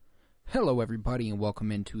Hello, everybody, and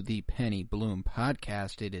welcome into the Penny Bloom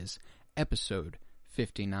Podcast. It is episode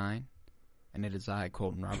 59, and it is I,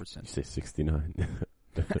 Colton Robertson. You say 69.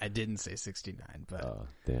 I didn't say 69, but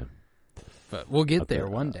damn. But we'll get there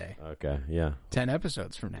one day. Okay, yeah. 10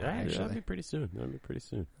 episodes from now, Yeah, actually. that'll be pretty soon. Well,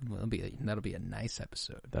 that'll be a nice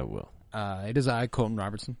episode. That will. It is I, Colton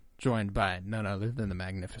Robertson, joined by none other than the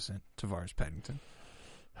magnificent Tavares Peddington.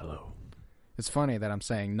 Hello. It's funny that I'm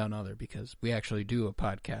saying none other because we actually do a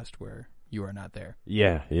podcast where you are not there.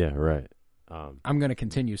 Yeah, right. I'm going to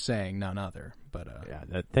continue saying none other, but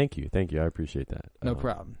thank you. I appreciate that. No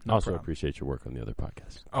problem. Appreciate your work on the other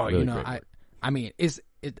podcast. Oh, really I mean, it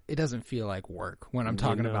doesn't feel like work when I'm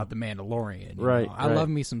talking about The Mandalorian. Right, I love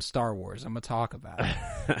me some Star Wars. I'm going to talk about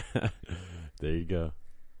it. There you go.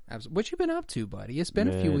 What you been up to, buddy? It's been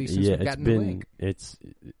a few weeks since we've gotten to link.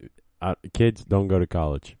 Kids don't go to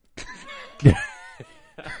college. And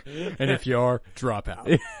if you are, drop out.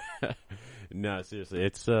 No, seriously,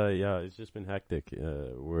 it's just been hectic.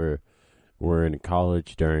 We're in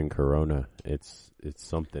college during Corona. It's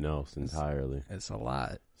something else entirely. It's a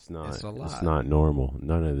lot. It's not. It's a lot. It's not normal.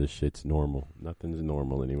 None of this shit's normal. Nothing's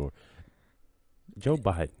normal anymore. Joe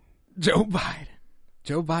Biden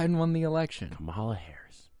won the election. Kamala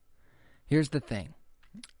Harris. Here's the thing.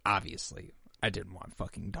 Obviously, I didn't want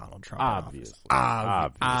fucking Donald Trump. Obviously.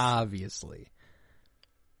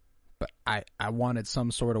 But I wanted some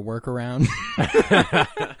sort of workaround. I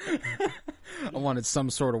wanted some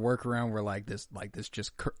sort of workaround where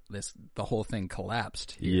the whole thing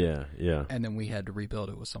collapsed. Here. Yeah. And then we had to rebuild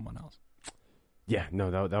it with someone else. Yeah,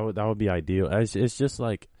 no, that would be ideal. It's just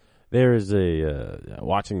like there is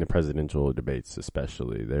watching the presidential debates,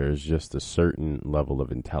 especially. There's just a certain level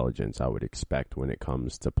of intelligence I would expect when it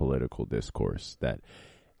comes to political discourse that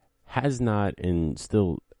has not and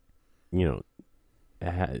still,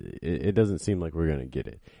 it doesn't seem like we're gonna get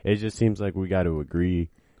it. It just seems like we got to agree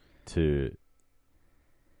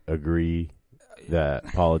that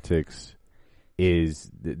politics is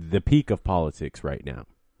the peak of politics right now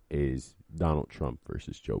is Donald Trump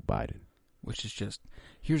versus Joe Biden. Which is just,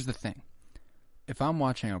 here's the thing. If I'm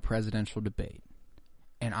watching a presidential debate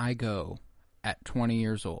and I go at 20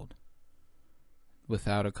 years old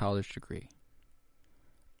without a college degree,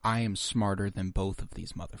 I am smarter than both of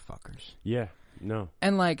these motherfuckers. Yeah, no.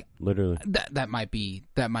 And literally. That might be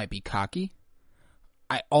cocky.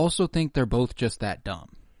 I also think they're both just that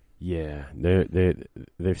dumb. Yeah,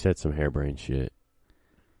 they've said some harebrained shit.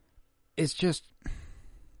 It's just,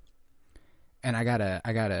 and I got a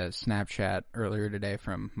Snapchat earlier today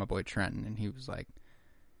from my boy Trenton, and he was like,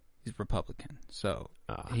 he's Republican, so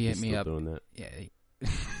he hit me up. Doing that. Yeah,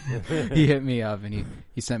 he hit me up, and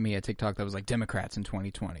he sent me a TikTok that was like Democrats in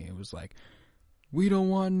 2020. It was like, we don't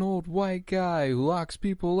want an old white guy who locks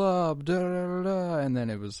people up, da da da. And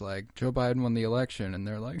then it was like Joe Biden won the election, and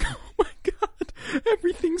they're like, oh my god,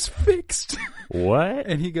 everything's fixed. What?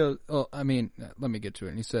 And he goes, oh, I mean, let me get to it.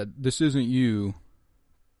 And he said, this isn't you,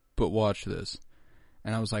 but watch this.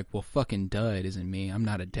 And I was like, well, fucking duh, it isn't me. I'm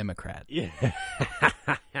not a Democrat. Yeah.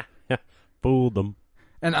 Fooled them.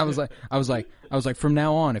 And I was like, from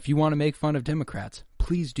now on, if you want to make fun of Democrats,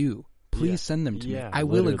 please do. Please send them to me. I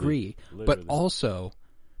will agree. But also,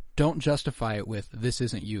 don't justify it with, this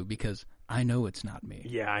isn't you, because I know it's not me.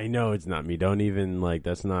 Yeah, I know it's not me. Don't even,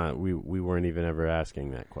 that's not, we weren't even ever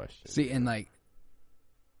asking that question. See, and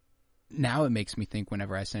now it makes me think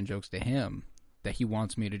whenever I send jokes to him that he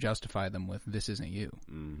wants me to justify them with, this isn't you.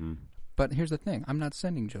 Mm-hmm. But here's the thing. I'm not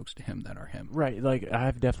sending jokes to him that are him. Right.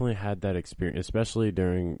 I've definitely had that experience, especially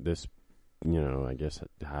during this, I guess,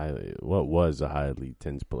 what was a highly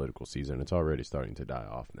tense political season. It's already starting to die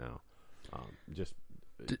off now.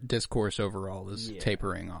 Discourse overall is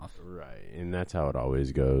tapering off. Right. And that's how it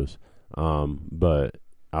always goes. But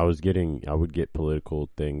I would get political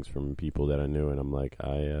things from people that I knew, and I'm like,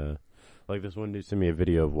 like this one dude sent me a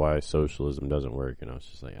video of why socialism doesn't work, and I was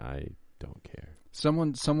just like, I don't care.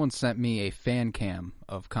 Someone sent me a fan cam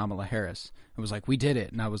of Kamala Harris. It was like, we did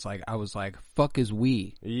it, and I was like, fuck is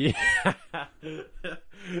we? Yeah,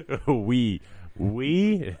 we.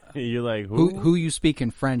 You're like, who you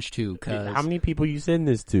speaking French to? Cause how many people you send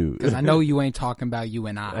this to? Because I know you ain't talking about you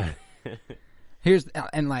and I.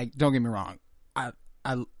 Don't get me wrong,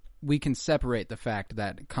 we can separate the fact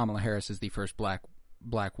that Kamala Harris is the first black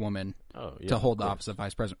woman to hold the office of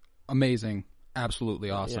vice president. Amazing. Absolutely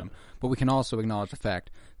awesome. Yeah. But we can also acknowledge the fact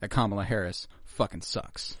that Kamala Harris fucking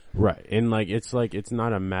sucks. Right. And it's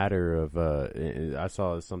not a matter of I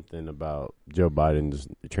saw something about Joe Biden's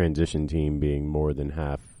transition team being more than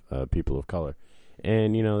half people of color.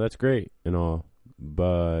 And that's great and all,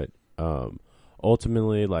 but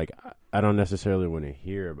ultimately, like, I don't necessarily want to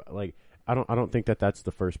hear about, like, I don't think that that's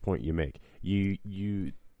the first point you make.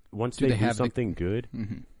 You once they do something good,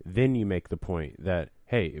 then you make the point that,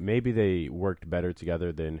 hey, maybe they worked better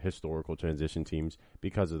together than historical transition teams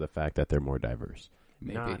because of the fact that they're more diverse.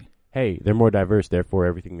 Maybe. Not, hey, they're more diverse, therefore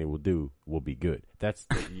everything they will do will be good. That's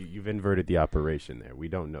you've inverted the operation there. We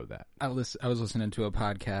don't know that. I was listening to a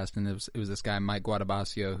podcast, and it was this guy, Mike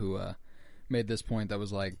Guadabasio, who made this point that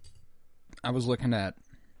was like, I was looking at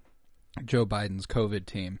Joe Biden's COVID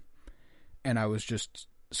team, and I was just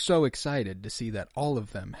so excited to see that all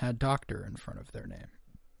of them had doctor in front of their name.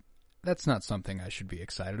 That's not something I should be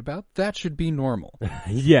excited about. That should be normal.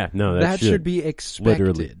 Yeah, no, that should be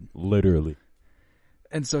expected. Literally.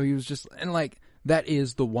 And so he was just, and like, that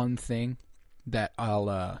is the one thing that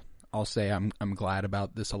I'll say I'm glad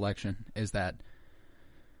about this election, is that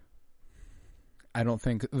I don't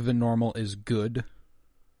think the normal is good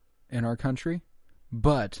in our country,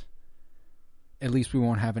 but at least we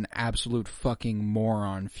won't have an absolute fucking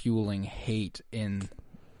moron fueling hate in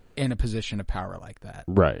a position of power like that.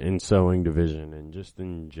 Right, and sowing division, and just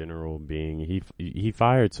in general being, he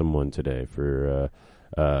fired someone today for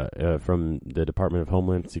from the Department of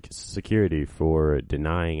Homeland Security for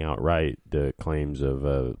denying outright the claims of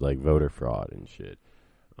like voter fraud and shit.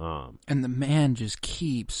 And the man just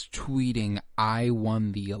keeps tweeting, "I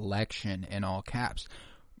won the election," in all caps.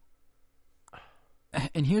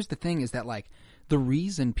 And here's the thing, is that like, the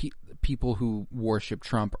reason people who worship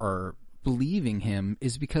Trump are believing him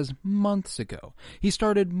is because months ago he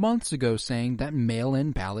started saying that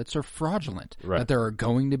mail-in ballots are fraudulent, right, that there are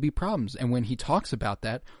going to be problems. And when he talks about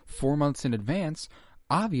that 4 months in advance,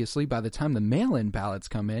 obviously by the time the mail-in ballots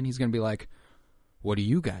come in, he's going to be like, what do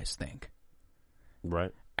you guys think?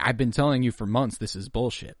 Right. I've been telling you for months this is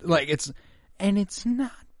bullshit. Like, it's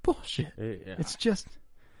not bullshit. It's just,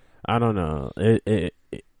 I don't know.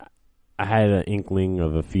 I had an inkling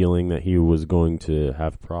of a feeling that he was going to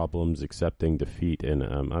have problems accepting defeat, and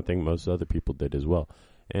I think most other people did as well.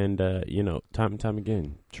 And, time and time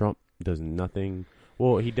again, Trump does nothing.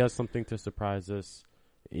 Well, he does something to surprise us,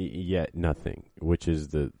 yet nothing, which is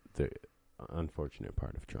the unfortunate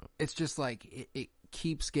part of Trump. It's just like, it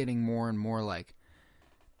keeps getting more and more like,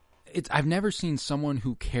 I've never seen someone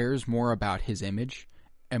who cares more about his image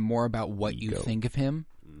and more about what you think of him,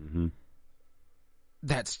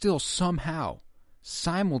 that still somehow,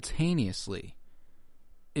 simultaneously,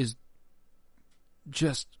 is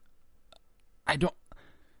just,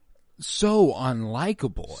 so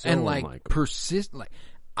unlikable, and like persist. Like,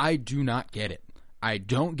 I do not get it. I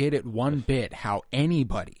don't get it one bit how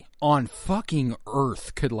anybody on fucking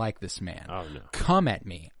earth could like this man. Oh, no. Come at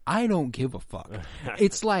me. I don't give a fuck.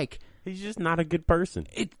 It's like, he's just not a good person.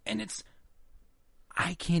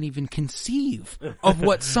 I can't even conceive of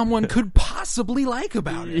what someone could possibly like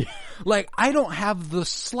about it. Like, I don't have the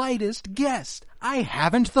slightest guess. I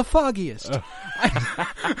haven't the foggiest.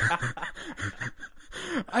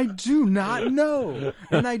 I do not know,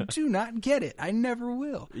 and I do not get it. I never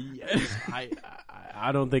will. Yes,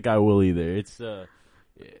 I don't think I will either. It's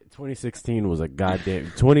 2016 was a goddamn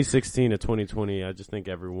 2016 to 2020. I just think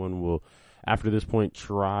everyone will, after this point,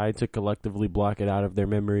 try to collectively block it out of their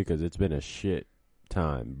memory, because it's been a shit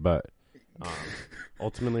time. But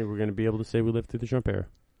ultimately, we're going to be able to say we lived through the Trump era.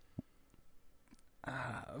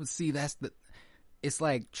 See, it's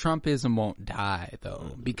like Trumpism won't die,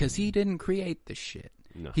 though, because he didn't create this shit.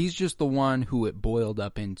 No. He's just the one who it boiled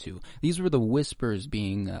up into. These were the whispers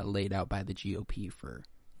being laid out by the GOP for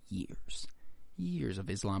years of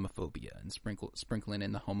Islamophobia, and sprinkling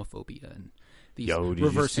in the homophobia and these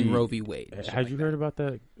reversing Roe v. Wade. Had you heard about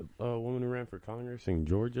that woman who ran for Congress in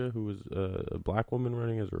Georgia, who was a black woman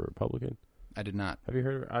running as a Republican? I did not. Have you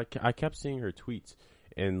heard? I kept seeing her tweets.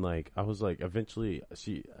 And, like, I was like, eventually,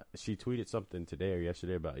 she tweeted something today or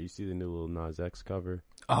yesterday about, you see the new Lil Nas X cover?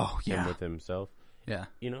 Oh, yeah. Him with himself? Yeah.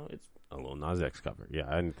 It's a Lil Nas X cover. Yeah,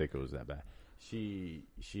 I didn't think it was that bad. She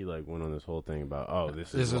like, went on this whole thing about,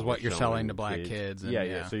 this is what you're selling to black kids. And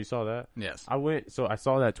yeah. So you saw that? Yes. I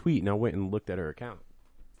saw that tweet, and I went and looked at her account.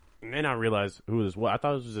 And then I realized who this was. I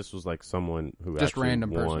thought this was like someone who just actually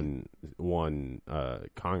random person won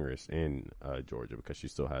Congress in Georgia, because she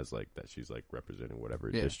still has like that. She's like representing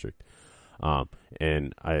whatever district.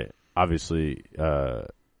 And I obviously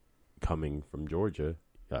coming from Georgia,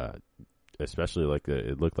 especially like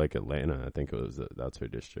it looked like Atlanta. I think that's her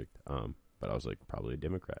district. But I was like, probably a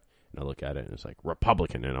Democrat. And I look at it and it's like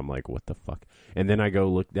Republican, and I'm like, what the fuck? And then I go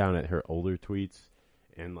look down at her older tweets,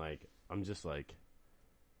 and like I'm just like,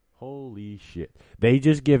 holy shit. They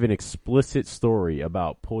just give an explicit story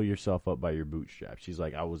about pull yourself up by your bootstraps. She's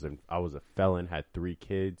like, I was a felon, had 3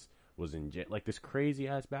 kids, was in jail. Like this crazy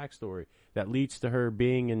ass backstory that leads to her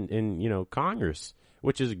being in Congress,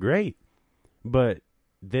 which is great. But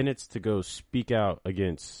then it's to go speak out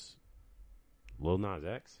against Lil Nas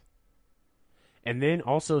X. And then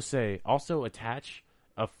also attach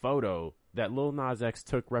a photo that Lil Nas X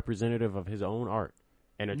took representative of his own art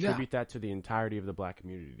and attribute that to the entirety of the black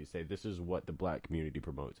community to say this is what the black community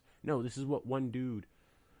promotes. No, this is what one dude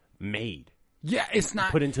made. Yeah, it's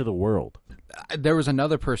not put into the world. There was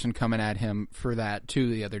another person coming at him for that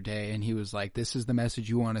too the other day, and he was like, "This is the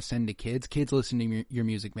message you want to send to kids? Kids listen to your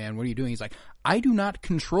music, man. What are you doing?" He's like, "I do not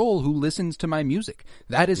control who listens to my music.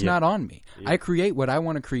 That is not on me. I create what I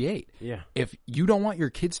want to create. Yeah. If you don't want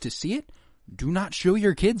your kids to see it, do not show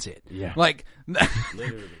your kids it." Yeah. Like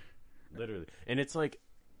literally. And it's like,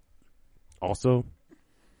 also,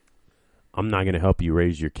 I'm not going to help you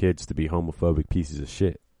raise your kids to be homophobic pieces of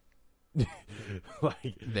shit.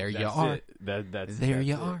 Like, there you are. That's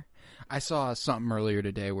are. I saw something earlier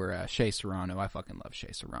today where Shea Serrano, I fucking love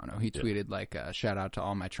Shea Serrano. He tweeted like, shout out to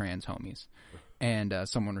all my trans homies. And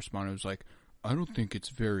someone responded, was like, "I don't think it's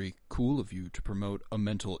very cool of you to promote a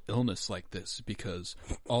mental illness like this because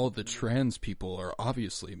all the trans people are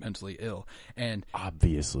obviously mentally ill." And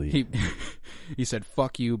obviously he said,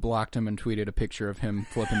 "Fuck you," blocked him, and tweeted a picture of him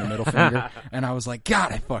flipping the middle finger. And I was like,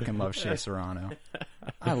 God, I fucking love Shea Serrano.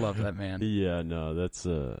 I love that man. Yeah, no, that's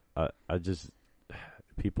I just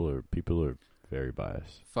people are very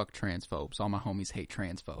biased. Fuck transphobes. All my homies hate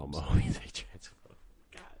transphobes. All my homies hate transphobes.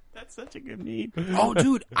 That's such a good meme. Oh,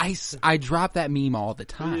 dude, I drop that meme all the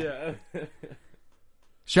time. Yeah.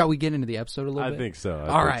 Shall we get into the episode a little bit? I think so.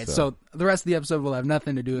 All right, so the rest of the episode will have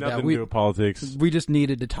nothing to do with that. Nothing to do with politics. We just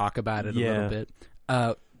needed to talk about it a little bit.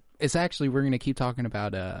 It's actually, we're going to keep talking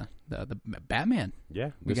about the Batman.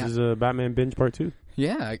 Yeah, this is Batman Binge Part 2.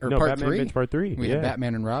 Yeah, or no, Part Batman 3. Binge Part 3. We have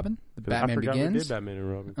Batman and Robin. The Batman I forgot Begins. we did Batman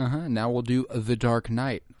and Robin. Now we'll do The Dark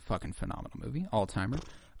Knight. Fucking phenomenal movie. All-timer.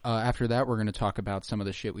 After that, we're going to talk about some of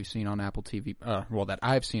the shit we've seen on Apple TV. That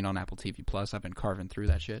I've seen on Apple TV Plus. I've been carving through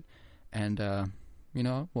that shit. And,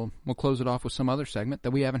 we'll close it off with some other segment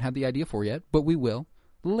that we haven't had the idea for yet, but we will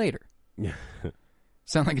later.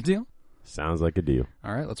 Sound like a deal? Sounds like a deal.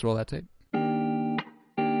 All right, let's roll that tape.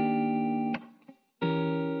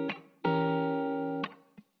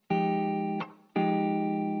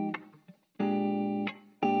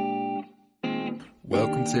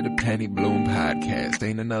 Welcome to the Penny Bloom Podcast.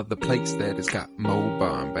 Ain't another place that has got more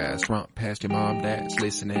bombast. Romp past your mom, dads,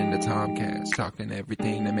 listening to Tomcats, talking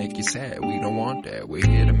everything that make you sad. We don't want that. We're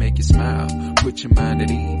here to make you smile. Put your mind at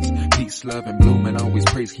ease. Peace, love, and bloom, and always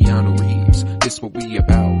praise Keanu Reeves. This what we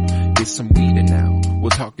about. Get some weed in now.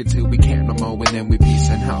 We'll talk until we can't no more, and then we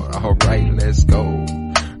peacing out. All right, let's go.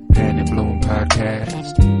 Penny Bloom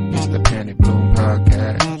Podcast. It's the Penny Bloom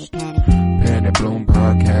Podcast. Penny Bloom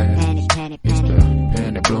Podcast. It's the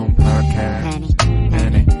Penny Bloom Podcast.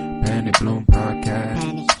 Penny Bloom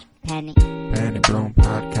Podcast. Penny Bloom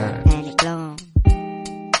Podcast.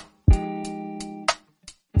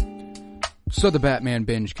 So the Batman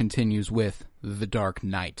binge continues with The Dark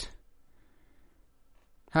Knight.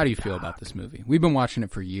 How do you feel about this movie? We've been watching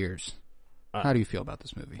it for years. How do you feel about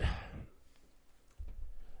this movie?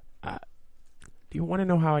 Do you want to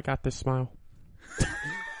know how I got this smile?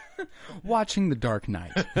 Watching The Dark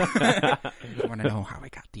Knight. I want to know how I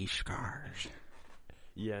got these scars.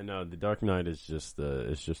 Yeah, no, The Dark Knight is just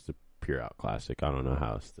it's just a pure out classic. I don't know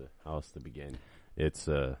how else to begin. It's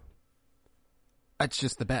just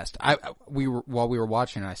the best. While we were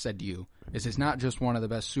watching it, I said to you, this is not just one of the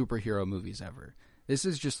best superhero movies ever. This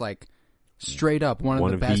is just like straight up one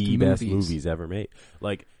of the best movies ever made.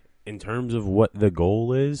 Like, in terms of what the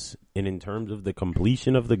goal is, and in terms of the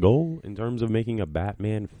completion of the goal, in terms of making a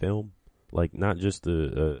Batman film, like not just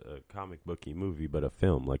a comic booky movie, but a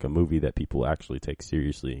film, like a movie that people actually take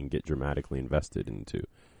seriously and get dramatically invested into.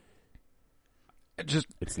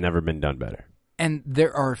 It's never been done better. And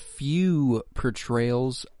there are few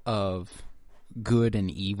portrayals of good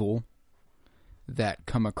and evil that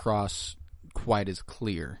come across quite as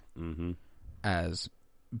clear as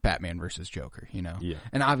Batman versus Joker, you know? Yeah.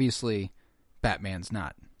 And obviously, Batman's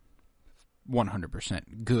not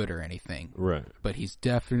 100% good or anything. Right. But he's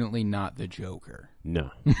definitely not the Joker.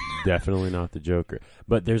 No, definitely not the Joker.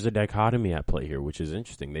 But there's a dichotomy at play here, which is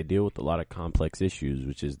interesting. They deal with a lot of complex issues,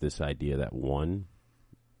 which is this idea that one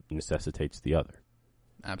necessitates the other.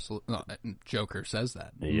 Absolutely. No, Joker says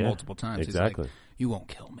that multiple times. Exactly. He's like, you won't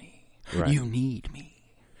kill me. Right. You need me.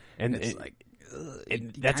 And it's like...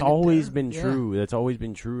 that's always been true. That's always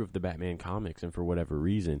been true of the Batman comics, and for whatever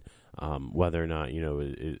reason, whether or not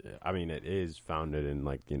it is founded in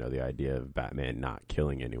the idea of Batman not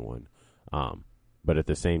killing anyone. But at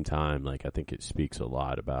the same time, like, I think it speaks a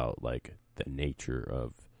lot about, like, the nature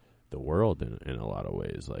of the world in a lot of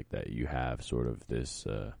ways. Like, that you have sort of this,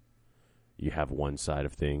 you have one side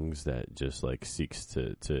of things that just, like, seeks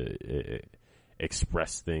to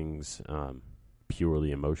express things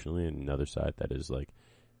purely emotionally, and another side that is, like,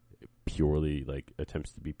 purely, like,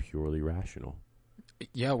 attempts to be purely rational.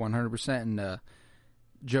 Yeah, 100%. And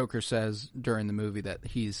Joker says during the movie that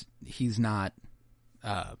he's not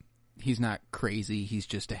crazy. He's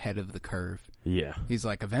just ahead of the curve. Yeah. He's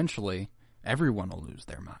like, eventually, everyone will lose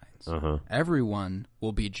their minds. Uh-huh. Everyone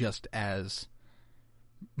will be just as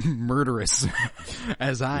murderous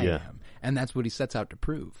as I am. And that's what he sets out to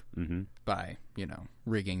prove by,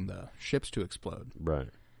 rigging the ships to explode. Right.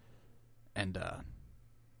 And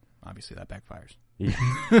obviously that backfires.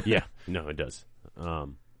 Yeah. No, it does.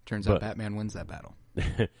 Turns out Batman wins that battle.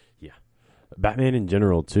 Yeah. Batman in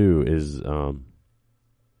general, too, is...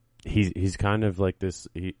 He's kind of like this.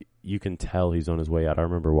 You can tell he's on his way out. I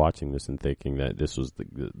remember watching this and thinking that this was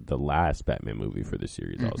the last Batman movie for the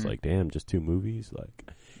series. I was like, damn, just 2 movies, like,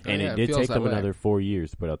 and it did take them another 4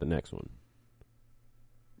 years to put out the next one.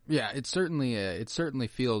 Yeah, it certainly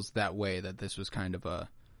feels that way. That this was kind of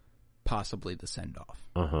possibly the send off.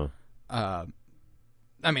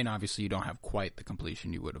 I mean, obviously, you don't have quite the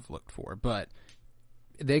completion you would have looked for, but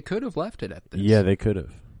they could have left it at this. Yeah, they could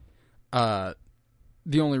have.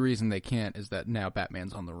 The only reason they can't is that now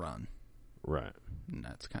Batman's on the run, right? And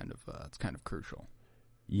that's kind of crucial.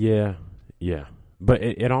 Yeah, but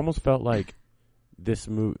it almost felt like this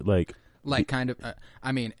movie, I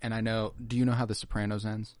mean, and I know. Do you know how The Sopranos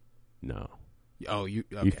ends? No. Oh, you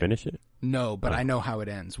finish it? No, but I know how it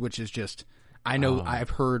ends, which is just I've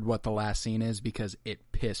heard what the last scene is because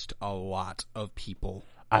it pissed a lot of people.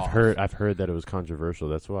 I've heard that it was controversial.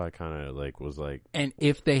 That's why I kind of was like. And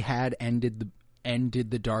if they had ended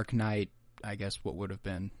the Dark Knight, I guess what would have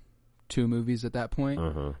been 2 movies at that point,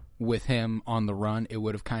 with him on the run, it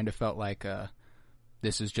would have kind of felt like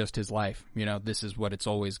this is just his life. This is what it's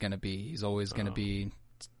always going to be. He's always going to be.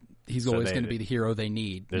 He's always going to be the hero they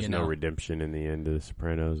need. There's no redemption in the end of The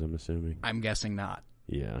Sopranos, I'm assuming. I'm guessing not.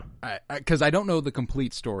 Yeah. Because I don't know the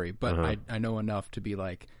complete story, but I know enough to be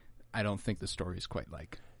like, I don't think the story is quite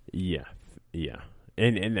like. Yeah.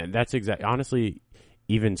 And that's exactly, honestly,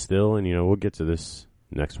 even still, and we'll get to this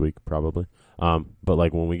next week probably. But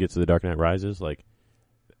like when we get to The Dark Knight Rises, like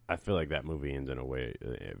I feel like that movie ends in a way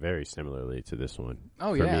very similarly to this one.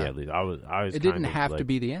 Oh, for yeah. me, at least. I was. It didn't have to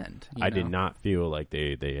be the end. I did not feel like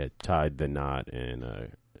they had tied the knot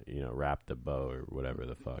and wrapped the bow or whatever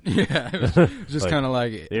the fuck. Yeah, it was just kind of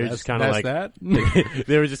like they were just kind of like that.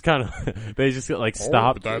 They were just kind of they just like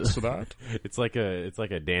stopped. That's that. It's like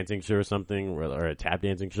a dancing show or something, or a tap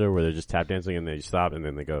dancing show where they're just tap dancing and they stop and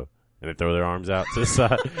then they go. And they throw their arms out to the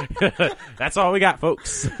side. That's all we got,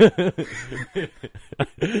 folks.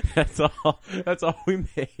 That's all we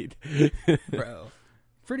made. Bro.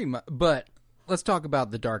 Pretty much. But let's talk about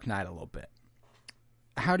The Dark Knight a little bit.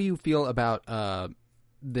 How do you feel about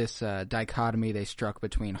this dichotomy they struck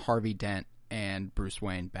between Harvey Dent and Bruce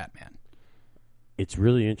Wayne Batman? It's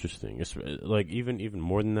really interesting. It's like even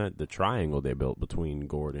more than that, the triangle they built between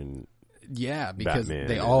Gordon. Yeah, because Batman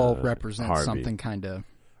they all represent Harvey. something kind of.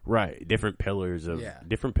 Right, different pillars of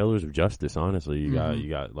justice. Honestly, you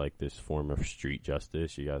got like this form of street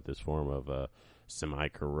justice. You got this form of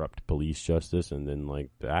semi-corrupt police justice, and then like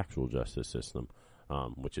the actual justice system,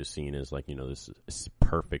 which is seen as like this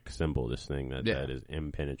perfect symbol. This thing that is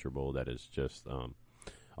impenetrable. That is just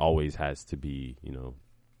always has to be the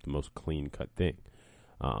most clean cut thing.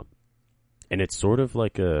 And it's sort of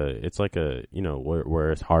like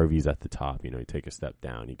whereas Harvey's at the top, you take a step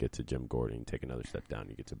down, you get to Jim Gordon, you take another step down,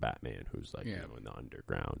 you get to Batman, who's like, in the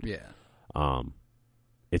underground. Yeah.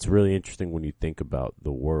 It's really interesting when you think about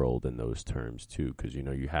the world in those terms too, because,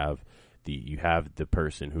 you have the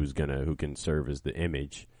person who can serve as the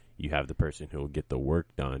image, you have the person who will get the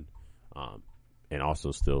work done, and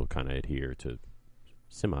also still kind of adhere to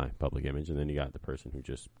semi-public image, and then you got the person who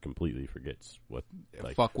just completely forgets what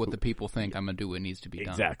fuck what the people think. I'm gonna do what needs to be done.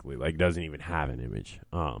 Exactly, like doesn't even have an image.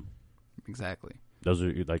 Exactly. Those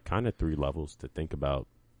are like kind of 3 levels to think about.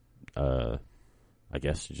 I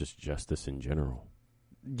guess just justice in general.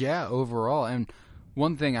 Yeah, overall, and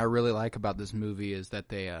one thing I really like about this movie is that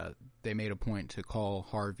they made a point to call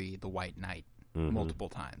Harvey the White Knight multiple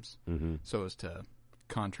times, so as to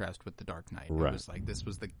contrast with the Dark Knight. Right. It was like this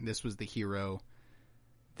was the hero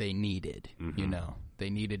they needed, They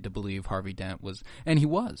needed to believe Harvey Dent was, and he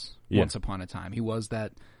was, once upon a time. He was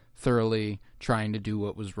that thoroughly trying to do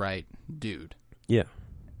what was right dude. Yeah.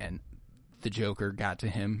 And the Joker got to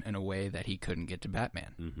him in a way that he couldn't get to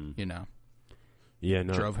Batman, Yeah,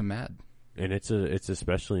 no. drove him mad. And it's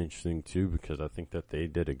especially interesting too because I think that they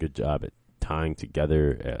did a good job at tying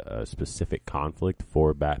together a specific conflict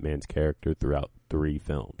for Batman's character throughout 3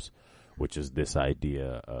 films, which is this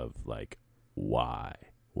idea of like why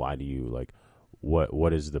do you like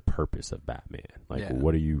what is the purpose of Batman? Like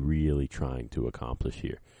what are you really trying to accomplish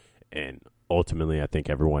here? And ultimately, I think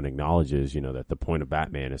everyone acknowledges, that the point of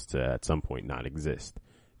Batman is to at some point not exist.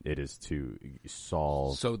 It is to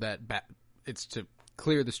solve so that it's to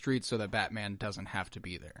clear the streets so that Batman doesn't have to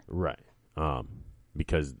be there. Right.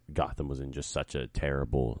 Because Gotham was in just such a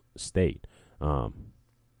terrible state.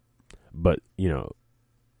 But,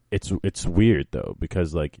 it's weird though,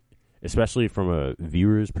 because like, especially from a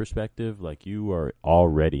viewer's perspective, like you are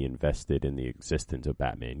already invested in the existence of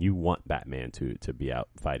Batman. You want Batman to be out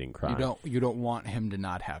fighting crime. You don't want him to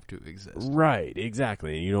not have to exist. Right,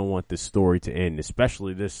 exactly. And you don't want this story to end,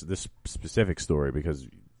 especially this specific story, because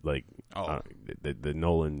like the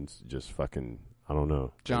Nolans just fucking, I don't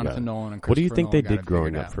know. Jonathan Nolan and Christopher What do you think Nolan they did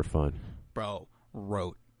growing up for fun? Bro,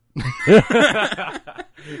 wrote.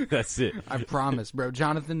 That's it. I promise, bro.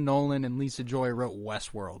 Jonathan Nolan and Lisa Joy wrote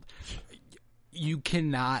Westworld. You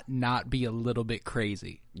cannot not be a little bit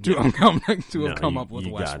crazy to have come up with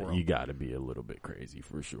Westworld. You got to be a little bit crazy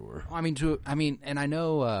for sure. And I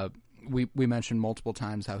know we mentioned multiple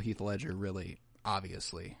times how Heath Ledger really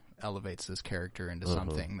obviously elevates this character into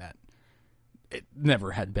something that it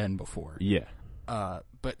never had been before. Yeah.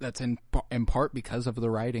 But that's in part because of the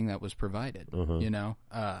writing that was provided,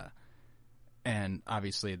 and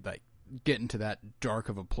obviously, like, getting to that dark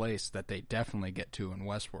of a place that they definitely get to in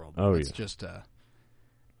Westworld. It's just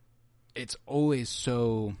it's always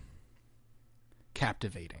so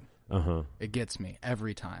captivating. It gets me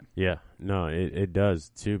every time. Yeah, no, it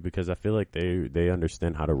does too, because I feel like they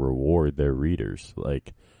understand how to reward their readers,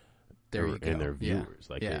 like, there you go. And their viewers.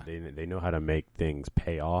 Like they know how to make things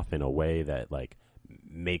pay off in a way that like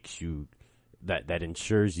makes you that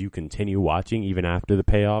ensures you continue watching even after the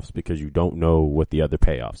payoffs, because you don't know what the other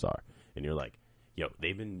payoffs are. And you're like, yo,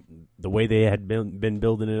 they've been the way they had been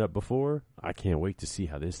building it up before. I can't wait to see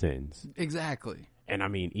how this ends. Exactly. And I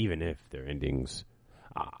mean, even if their endings,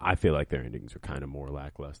 I feel like their endings are kind of more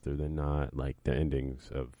lackluster than not. Like the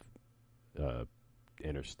endings of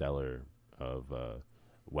Interstellar, of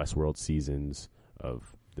Westworld seasons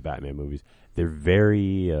of the Batman movies, they're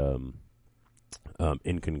very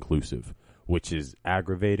inconclusive, which is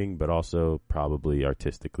aggravating, but also probably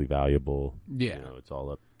artistically valuable. Yeah. It's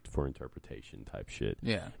all up for interpretation type shit.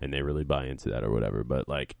 Yeah. And they really buy into that or whatever. But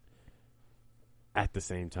like, at the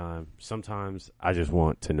same time, sometimes I just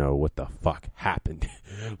want to know what the fuck happened.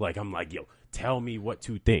 Like, I'm like, yo, tell me what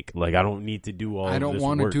to think. Like, I don't need to do all. I don't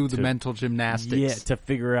want to do the mental gymnastics. Yeah, to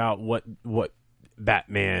figure out what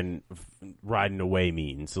Batman riding away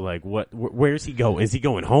means. Like, where's he going? Is he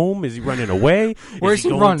going home? Is he running away? Where's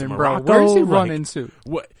he running, bro? Where's he running to?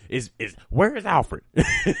 Where is Alfred?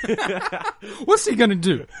 What's he gonna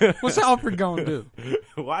do? What's Alfred gonna do?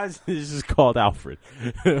 Why is this just called Alfred?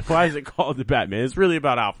 Why is it called the Batman? It's really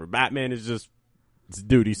about Alfred. Batman is just, it's a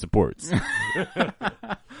dude he supports.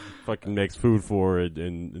 Fucking makes food for it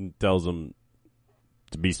and tells him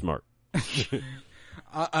to be smart.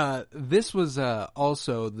 This was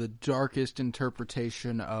also the darkest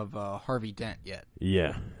interpretation of Harvey Dent yet.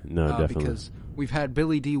 Yeah, no, definitely. Because we've had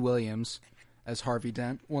Billy D. Williams as Harvey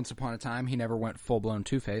Dent. Once upon a time, he never went full-blown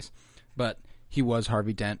Two-Face, but he was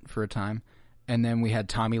Harvey Dent for a time. And then we had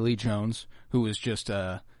Tommy Lee Jones, who was just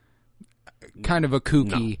a kind of a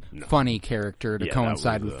kooky, funny character to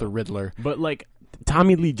coincide with the Riddler. But, like,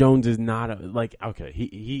 Tommy Lee Jones is not okay,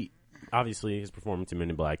 he obviously, his performance in Men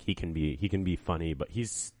in Black, he can be funny, but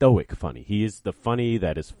he's stoic funny. He is the funny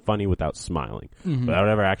that is funny without smiling, without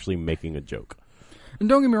ever actually making a joke. And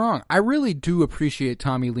don't get me wrong, I really do appreciate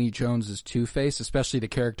Tommy Lee Jones's Two-Face, especially the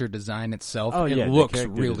character design itself. Oh, yeah, it looks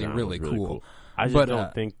really cool. I just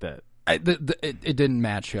don't think that it didn't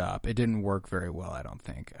match up. It didn't work very well, I don't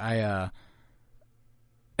think.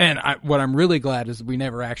 What I'm really glad is we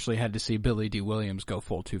never actually had to see Billy D. Williams go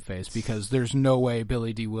full Two-Face, because there's no way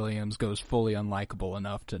Billy D. Williams goes fully unlikable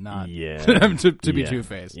enough to not to be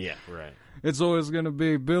Two-Face. Yeah, right. It's always going to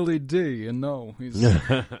be Billy D. And no, he's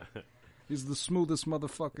he's the smoothest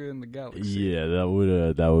motherfucker in the galaxy. Yeah,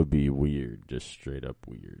 that would be weird, just straight up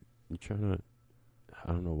weird. You trying to?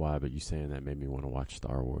 I don't know why, but you saying that made me want to watch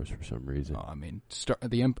Star Wars for some reason. Oh, I mean,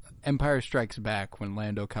 the Empire Strikes Back when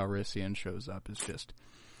Lando Calrissian shows up is just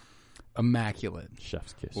immaculate.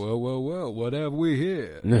 Chef's kiss. Whoa, what have we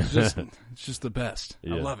here? It's just the best.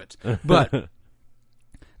 Yeah. I love it. But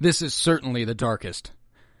this is certainly the darkest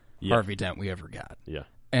Harvey Dent we ever got. Yeah.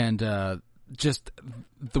 And just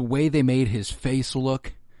the way they made his face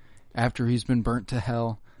look after he's been burnt to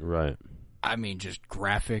hell. Right. I mean, just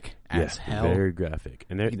graphic as hell. Very graphic.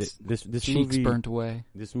 And this cheeks movie, burnt away.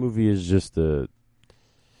 This movie is just a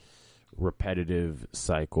repetitive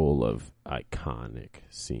cycle of iconic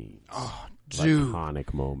scenes. Oh, dude.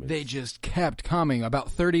 Iconic moments. They just kept coming.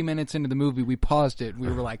 About 30 minutes into the movie, we paused it. We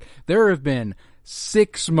were like, there have been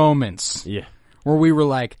 6 moments where we were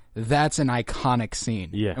like, that's an iconic scene.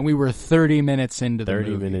 Yeah. And we were 30 minutes into the movie.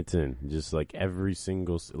 30 minutes in. Just like every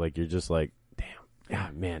single, like you're just like, damn. Yeah,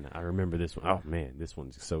 man, I remember this one. Oh, man, this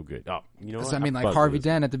one's so good. Oh, you know what? I mean, like Harvey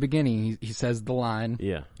Dent at the beginning, he says the line,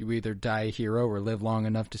 you either die a hero or live long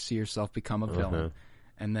enough to see yourself become a villain.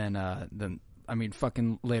 And then, I mean,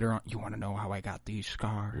 fucking later on, you want to know how I got these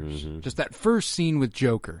scars? Just that first scene with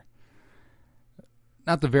Joker.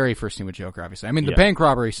 Not the very first scene with Joker, obviously. I mean, the bank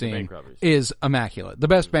robbery scene is immaculate. The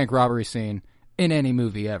best bank robbery scene in any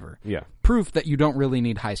movie ever. Yeah. Proof that you don't really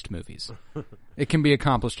need heist movies. It can be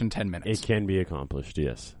accomplished in 10 minutes. It can be accomplished,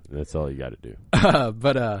 yes. That's all you got to do.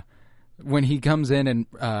 But when he comes in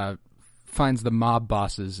and finds the mob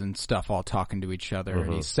bosses and stuff all talking to each other,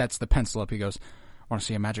 and he sets the pencil up, he goes, want to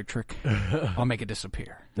see a magic trick? I'll make it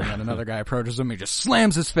disappear. And then another guy approaches him, he just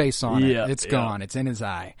slams his face on it. It's gone. It's in his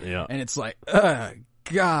eye. Yeah. And it's like,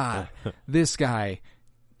 God, this guy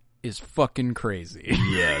is fucking crazy.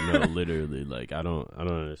 Yeah, no, literally, like I don't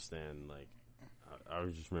understand. Like I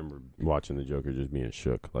just remember watching the Joker just being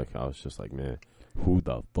shook. Like I was just like, man, who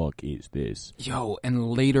the fuck is this? Yo,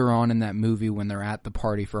 and later on in that movie when they're at the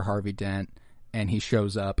party for Harvey Dent and he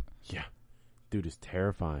shows up. Yeah. Dude is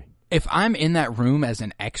terrifying. If I'm in that room as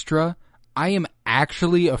an extra, I am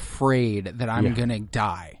actually afraid that I'm gonna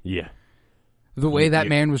die. Yeah. The way that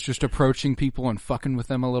man was just approaching people and fucking with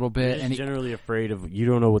them a little bit. And generally afraid of, you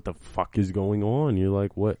don't know what the fuck is going on. You're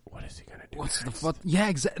like, what is he going to do? What's the fuck? Yeah,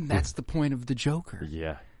 exactly. That's the point of the Joker.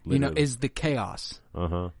 Yeah. Literally. You know, is the chaos.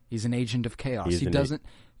 Uh-huh. He's an agent of chaos. He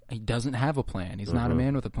doesn't have a plan. He's not a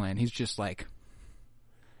man with a plan. He's just like,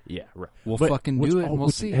 yeah, right. We'll fucking do it and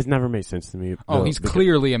we'll see. Has never made sense to me. Oh, he's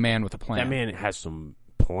clearly a man with a plan. That man has some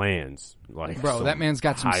plans, like, bro, that man's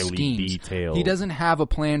got some schemes. Detailed. He doesn't have a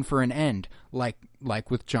plan for an end, like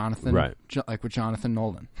with Jonathan, right? Like with Jonathan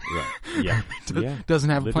Nolan, right? Yeah, doesn't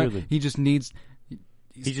have a plan. He just needs.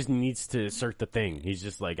 He just needs to assert the thing. He's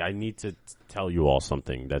just like, I need to tell you all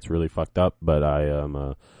something that's really fucked up, but I'm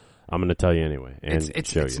going to tell you anyway and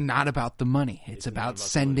show you. It's not about the money. It's about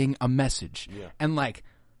sending a message, and like.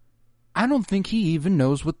 I don't think he even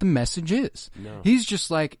knows what the message is. No. He's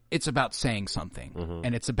just like, it's about saying something.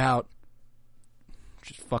 And it's about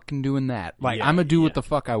just fucking doing that. Like, I'm going to do what the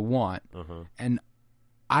fuck I want. And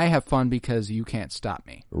I have fun because you can't stop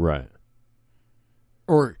me. Right.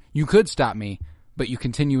 Or you could stop me, but you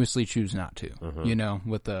continuously choose not to. You know,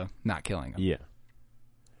 with the not killing him. Yeah.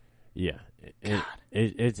 Yeah.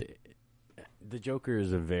 It's the Joker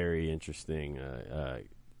is a very interesting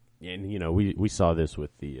and you know we saw this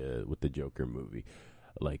with the Joker movie,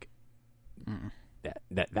 like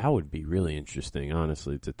that would be really interesting,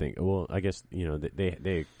 honestly, to think. Well, I guess you know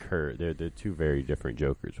they occur. They're two very different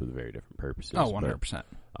Jokers with very different purposes. Oh, 100%.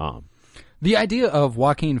 The idea of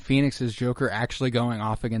Joaquin Phoenix's Joker actually going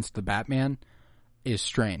off against the Batman is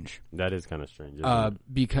strange. That is kind of strange, isn't it?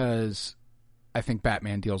 Because I think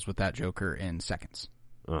Batman deals with that Joker in seconds.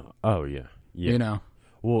 Oh yeah. You know.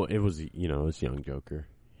 Well, it was it's young Joker.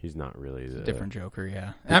 He's not really the different Joker,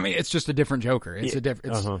 yeah. I mean, it's just a different Joker. It's a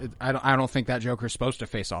different. I don't think that Joker's supposed to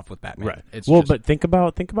face off with Batman. Right. But think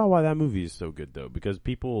about why that movie is so good though, because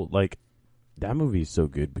people like that movie is so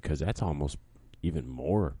good because that's almost even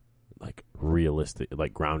more like realistic,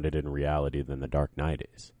 like grounded in reality than The Dark Knight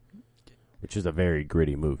is, which is a very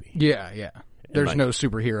gritty movie. Yeah, yeah. There's no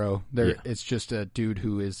superhero. It's just a dude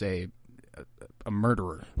who is a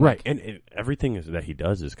murderer, right? And everything that he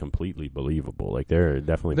does is completely believable. Like there are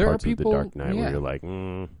definitely parts of The Dark Knight where you're like,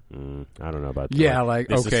 I don't know about that. Yeah, like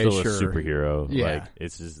this okay, is still sure, a superhero. Yeah. Like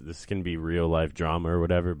this can be real life drama or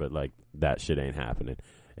whatever, but like that shit ain't happening.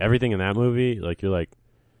 Everything in that movie, like you're like,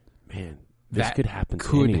 man, this could happen.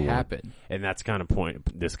 Happen, and that's kind of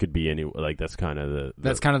point. This could be any. Like that's kind of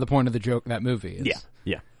that's kind of the point of the joke. That movie is,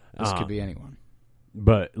 yeah. This could be anyone,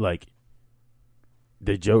 but like.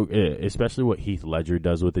 The joke, especially what Heath Ledger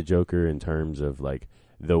does with the Joker in terms of like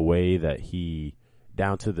the way that he,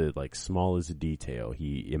 down to the like smallest detail,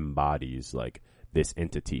 he embodies like this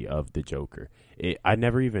entity of the Joker. I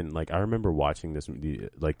never even like I remember watching this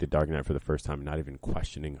like The Dark Knight for the first time, and not even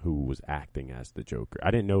questioning who was acting as the Joker. I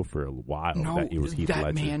didn't know for a while that it was Heath Ledger.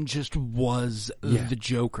 That man just was the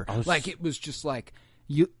Joker. Like it was just like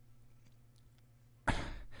you.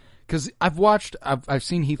 Because I've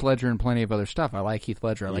seen Heath Ledger in plenty of other stuff. I like Heath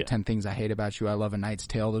Ledger. I like 10 Things I Hate About You. I love A Knight's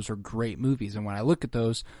Tale. Those are great movies. And when I look at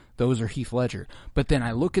those are Heath Ledger. But then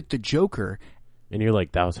I look at the Joker. And you're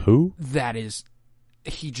like, that was who?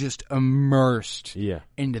 He just immersed Yeah.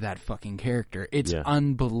 into that fucking character. It's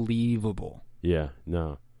unbelievable. Yeah,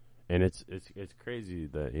 no. And it's crazy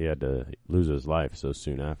that he had to lose his life so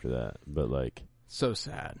soon after that. But like, so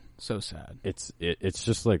sad. So sad. It's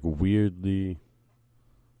just like weirdly,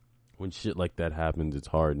 when shit like that happens, it's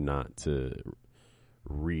hard not to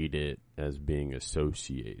read it as being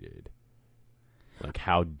associated. Like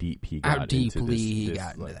how deep he got deeply he this,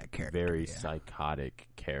 got into like, that character. very psychotic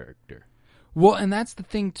character. Well, and that's the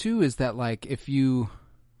thing too, is that like if you,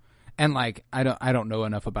 and like I don't know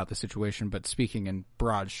enough about the situation, but speaking in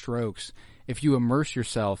broad strokes, if you immerse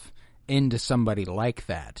yourself into somebody like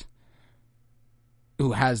that,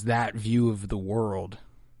 who has that view of the world,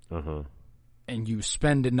 and you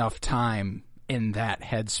spend enough time in that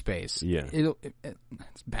headspace,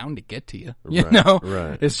 it's bound to get to you. You know,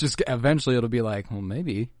 right? It's just eventually it'll be like, well,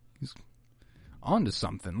 maybe he's onto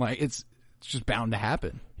something. Like it's just bound to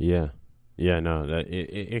happen. Yeah, no, that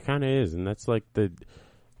it kind of is, and that's like the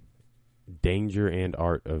danger and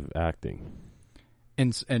art of acting.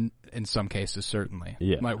 In some cases, certainly,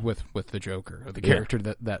 like with the Joker, or the character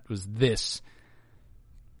that was this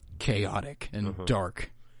chaotic and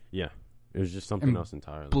dark. Yeah, it was just something else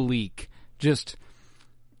entirely. Bleak, just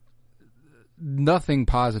nothing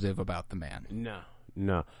positive about the man.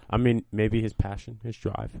 No. I mean, maybe his passion, his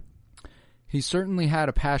drive. He certainly had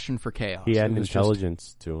a passion for chaos. He had an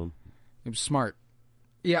intelligence to him. He was smart.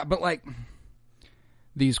 Yeah, but like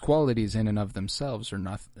these qualities in and of themselves are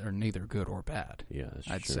neither good or bad. Yeah,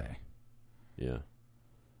 that's I'd true. say. Yeah,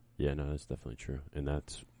 no, that's definitely true, and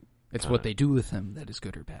it's what they do with him that is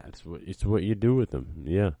good or bad. It's what you do with them.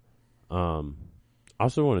 Yeah. I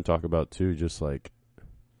also want to talk about too, just like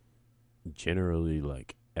generally,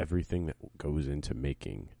 like everything that goes into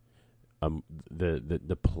making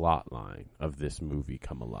the plot line of this movie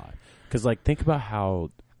come alive. Because like think about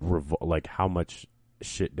how how much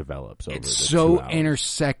shit develops over. It's so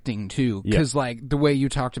intersecting too, because like the way you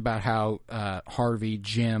talked about how Harvey,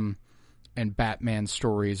 Jim, and Batman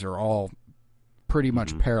stories are all pretty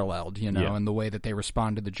much paralleled, you know, and the way that they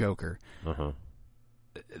respond to the Joker.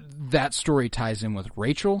 That story ties in with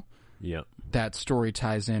Rachel. Yeah. That story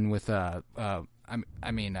ties in with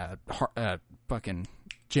fucking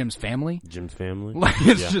Jim's family. Like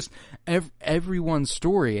it's just everyone's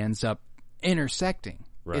story ends up intersecting.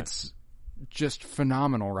 Right. It's just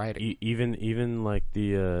phenomenal writing. Even like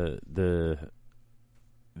this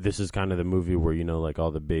is kind of the movie where, you know, like all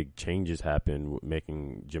the big changes happen,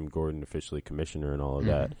 making Jim Gordon officially commissioner and all of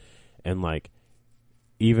that. And like,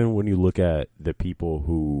 even when you look at the people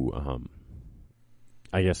who,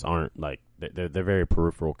 I guess aren't like, they're very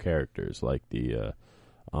peripheral characters, like the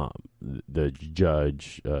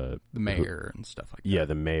judge, the mayor and stuff like that. Yeah,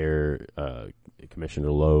 the mayor,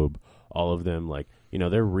 Commissioner Loeb, all of them, like, you know,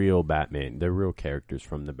 they're real Batman. They're real characters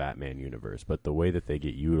from the Batman universe. But the way that they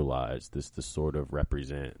get utilized is to sort of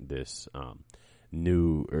represent this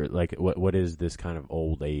new, or like what is this kind of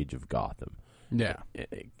old age of Gotham. Yeah.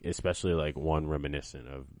 Especially like one reminiscent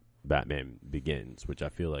of Batman Begins, which I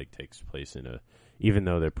feel like takes place even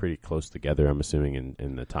though they're pretty close together, I'm assuming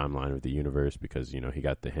in the timeline of the universe, because, you know, he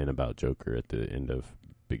got the hint about Joker at the end of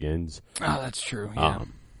Begins. Oh, that's true. Yeah.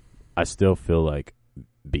 I still feel like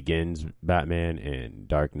Begins Batman and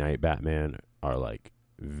Dark Knight Batman are like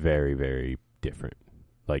very, very different.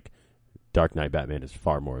 Like Dark Knight Batman is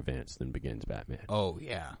far more advanced than Begins Batman. Oh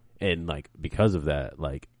yeah. And like because of that,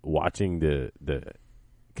 like watching the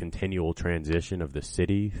continual transition of the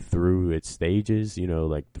city through its stages, you know,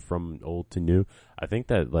 like from old to new, I think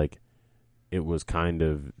that like it was kind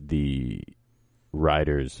of the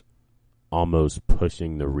writers almost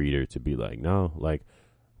pushing the reader to be like, no, like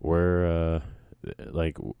we're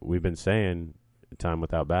like we've been saying time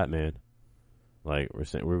without Batman, like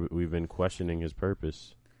we've been questioning his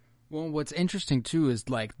purpose. Well, what's interesting too is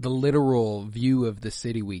like the literal view of the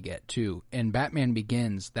city we get too. In Batman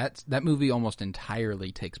Begins, that movie almost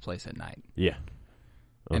entirely takes place at night. Yeah.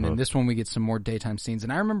 And in this one we get some more daytime scenes.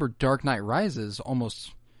 And I remember Dark Knight Rises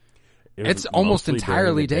it's almost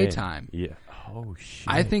entirely daytime. Yeah. Oh shit.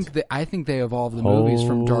 I think they evolved the movies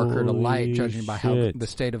from darker to light, judging by how the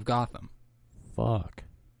state of Gotham. Fuck.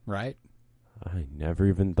 Right? I never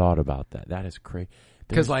even thought about that. That is crazy.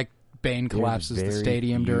 Because like Bane collapses the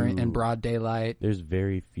stadium in broad daylight. There's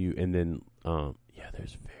very few, and then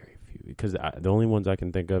there's very few, because the only ones I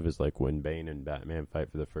can think of is like when Bane and Batman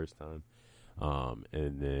fight for the first time.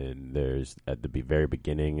 And then there's at the very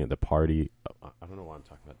beginning of the party. I don't know why I'm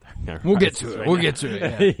talking about that. We'll get to it. We'll get to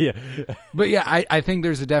it. Yeah. Yeah. But yeah, I think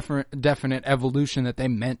there's a definite evolution that they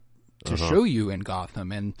meant to show you in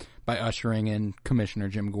Gotham, and by ushering in Commissioner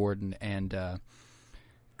Jim Gordon and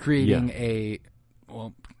creating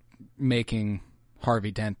making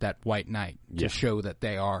Harvey Dent that White Knight to show that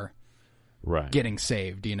they are getting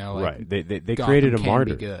saved. You know, like They Gotham created a can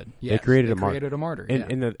martyr. Be good. They Yes, created a martyr.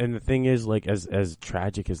 And the thing is, like, as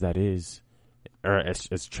tragic as that is, or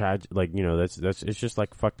as tragic, like, you know, that's it's just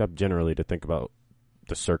like fucked up generally to think about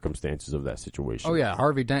the circumstances of that situation. Oh yeah,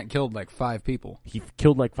 Harvey Dent killed like 5 people. He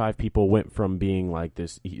killed like 5 people. Went from being like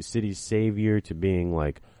this city's savior to being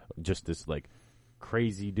like just this like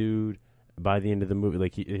crazy dude. By the end of the movie,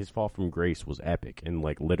 like his fall from grace was epic, and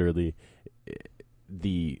like literally,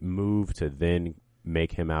 the move to then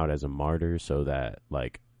make him out as a martyr so that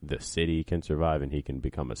like the city can survive and he can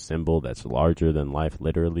become a symbol that's larger than life.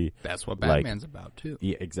 Literally, that's what Batman's about too.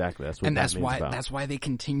 Yeah, exactly. That's what. And Batman's about. That's why they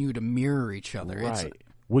continue to mirror each other. Right.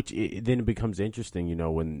 Then it becomes interesting, you know,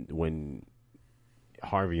 when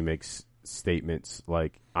Harvey makes statements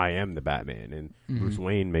like I am the Batman, and Bruce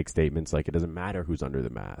Wayne makes statements like it doesn't matter who's under the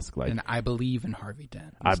mask, like, and I believe in Harvey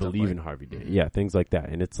Dent. I believe in Harvey Dent. Yeah, things like that.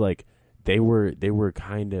 And it's like they were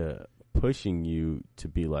kind of pushing you to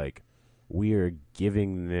be like, we are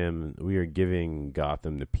giving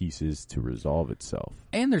Gotham the pieces to resolve itself.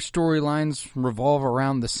 And their storylines revolve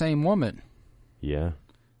around the same woman. Yeah.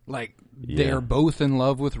 Like they're both in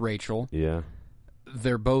love with Rachel. Yeah.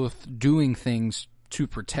 They're both doing things to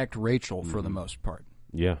protect Rachel for the most part.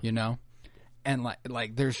 Yeah. You know? And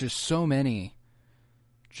like there's just so many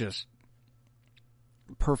just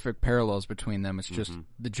perfect parallels between them. It's just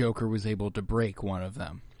the Joker was able to break one of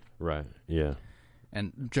them. Right. Yeah.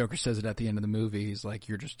 And Joker says it at the end of the movie. He's like,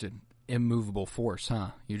 you're just an immovable force,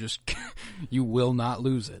 huh? You just you will not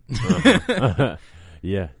lose it.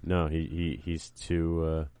 Yeah. No, he's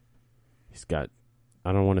too he's got,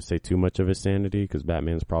 I don't want to say too much of his sanity because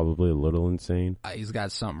Batman's probably a little insane. He's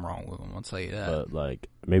got something wrong with him, I'll tell you that. But like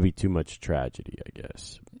maybe too much tragedy, I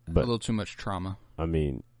guess. But a little too much trauma. I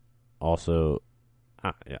mean, also,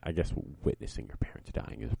 I guess witnessing your parents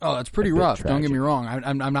dying is that's pretty rough. Tragic. Don't get me wrong.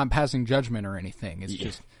 I'm not passing judgment or anything. It's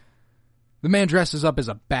just the man dresses up as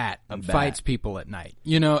a bat and fights people at night.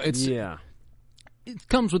 You know, it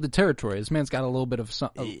comes with the territory. This man's got a little bit of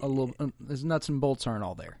a little. His nuts and bolts aren't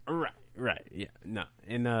all there. Right. Yeah. No.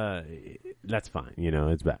 And that's fine. You know,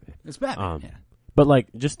 it's Batman. It's Batman. Yeah. But like,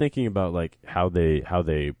 just thinking about like how they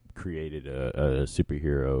created a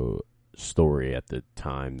superhero story at the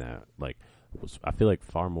time that like was, I feel like,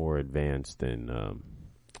 far more advanced and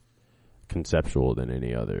conceptual than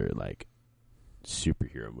any other like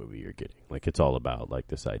superhero movie you're getting. Like, it's all about like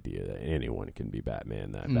this idea that anyone can be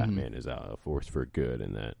Batman, that Batman is a force for good,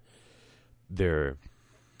 and that there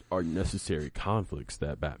are necessary conflicts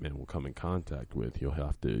that Batman will come in contact with. You'll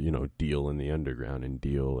have to, you know, deal in the underground and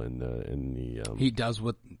deal in the he does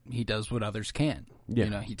what others can't. Yeah. You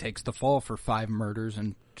know, he takes the fall for 5 murders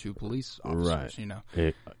and 2 police officers, right. You know.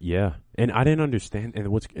 Yeah. And I didn't understand, and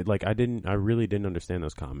I really didn't understand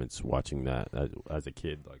those comments watching that as a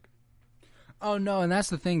kid, like. Oh, no, and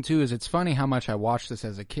that's the thing, too, is it's funny how much I watched this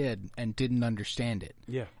as a kid and didn't understand it.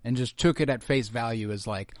 Yeah. And just took it at face value as,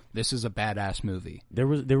 like, this is a badass movie. There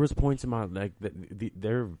was points in my, like,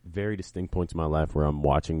 there are very distinct points in my life where I'm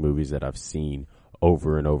watching movies that I've seen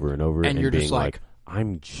over and over and over. And you're being just like,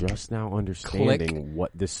 I'm just now understanding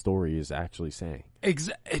what this story is actually saying.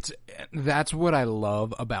 That's what I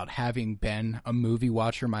love about having been a movie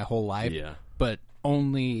watcher my whole life. Yeah. But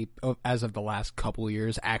only as of the last couple of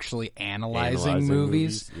years actually analyzing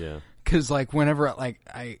movies. Yeah. Because like whenever like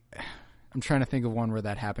I'm trying to think of one where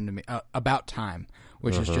that happened to me. About Time,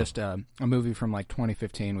 which is just a movie from like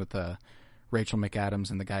 2015 with Rachel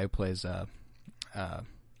McAdams and the guy who plays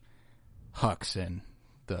Hux in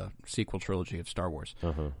the sequel trilogy of Star Wars.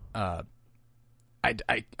 I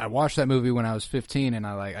watched that movie when I was 15 and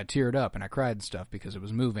I teared up and I cried and stuff because it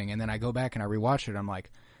was moving, and then I go back and I rewatch it. I'm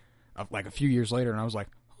like a few years later, and I was like,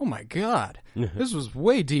 oh my God, this was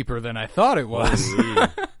way deeper than I thought it was.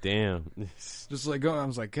 Damn. Just like I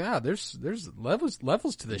was like, God, there's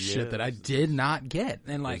levels to this shit that I did not get.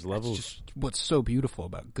 And like, that's just what's so beautiful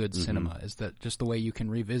about good cinema is that just the way you can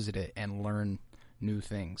revisit it and learn new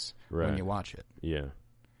things when you watch it. Yeah.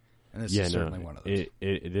 And this is certainly one of those.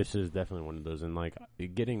 This is definitely one of those. And like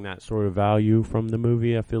getting that sort of value from the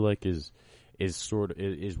movie, I feel like is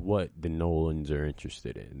what the Nolans are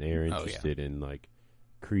interested in. They're interested in like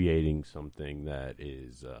creating something that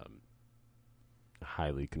is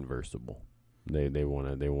highly conversable. They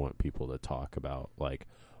want people to talk about like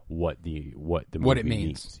what the movie it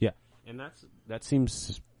means. Yeah, and that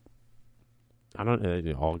seems. I don't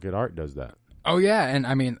know. All good art does that. Oh yeah, and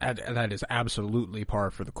I mean that is absolutely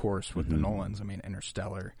par for the course with the Nolans. I mean,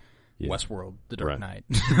 Interstellar, Westworld, The Dark Knight,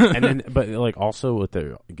 and then but like also what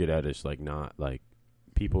they're good at is like not like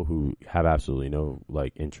people who have absolutely no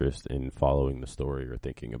like interest in following the story or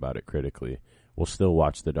thinking about it critically will still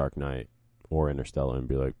watch The Dark Knight or Interstellar and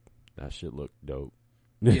be like, that shit looked dope.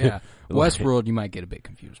 Yeah, Like, Westworld you might get a bit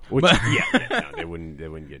confused. which, But, no, they wouldn't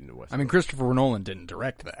get into Westworld. I mean, Christopher Nolan didn't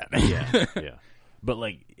direct that. yeah. But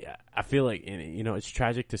like, I feel like it's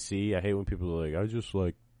tragic to see. I hate when people are like, I just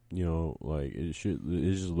like, like it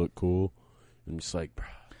just look cool. I'm just like, bro.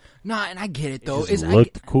 Nah, and I get it though. It just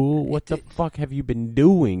looked cool. What the fuck have you been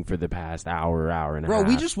doing for the past hour and a half? Bro,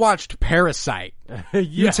 we just watched Parasite.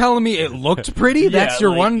 You telling me it looked pretty? That's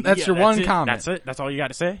your one. That's your one comment. That's it. That's all you got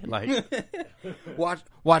to say. Like,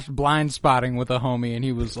 watched Blind Spotting with a homie, and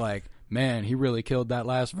he was like, "Man, he really killed that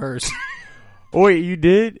last verse." Wait, you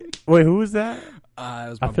did? Wait, who was that? It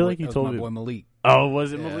was I feel like he told my me. boy Malik. Oh,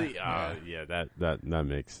 was it Yeah, Malik? yeah. Oh, yeah. That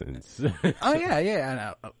makes sense. Oh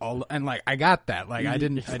yeah, and like I got that. Like I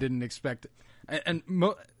didn't expect it. And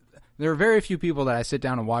there are very few people that I sit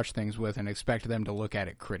down and watch things with and expect them to look at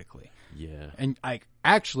it critically. Yeah. And I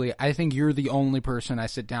think you're the only person I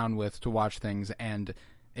sit down with to watch things and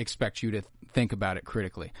expect you to think about it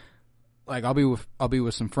critically. Like I'll be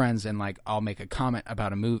with some friends and like I'll make a comment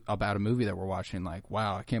about a movie that we're watching. Like,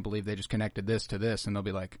 wow, I can't believe they just connected this to this, and they'll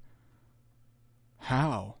be like,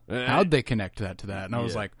 how? How'd they connect that to that? And I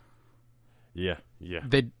was like, yeah.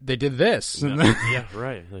 They did this. No, yeah,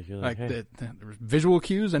 right. Like hey, there was visual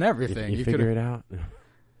cues and everything. you figure it out.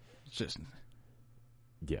 It's just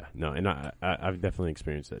Yeah, no, and I've definitely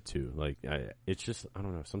experienced that too. Like, it's just I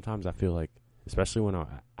don't know. Sometimes I feel like, especially when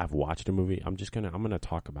I've watched a movie, I'm gonna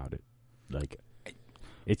talk about it. Like,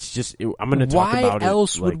 it's just I'm gonna talk about it. Why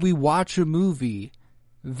else would we watch a movie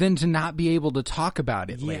than to not be able to talk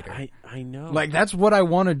about it later? I know. Like, that's what I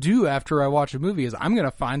want to do after I watch a movie is I'm going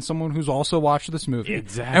to find someone who's also watched this movie.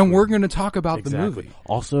 Exactly. And we're going to talk about the movie.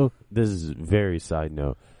 Also, this is a very side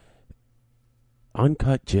note.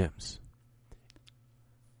 Uncut Gems.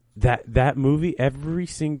 That movie, every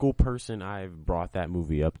single person I've brought that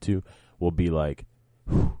movie up to will be like,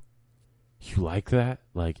 you like that?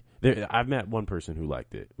 Like, I've met one person who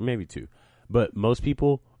liked it, maybe two. But most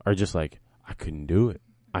people are just like, I couldn't do it.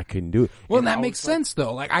 Well, and that makes sense,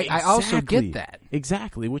 though. Like, I also get that.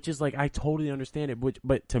 Exactly, which is like, I totally understand it.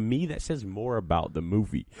 But to me, that says more about the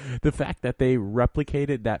movie. The fact that they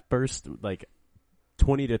replicated that first, like,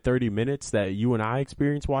 20 to 30 minutes that you and I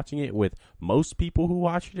experienced watching it with most people who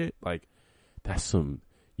watched it, like,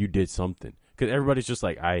 you did something. Because everybody's just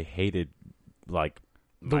like, I hated, like,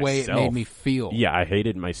 the myself. way it made me feel. Yeah, I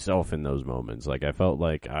hated myself in those moments. Like, I felt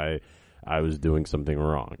like I was doing something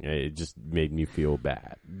wrong. It just made me feel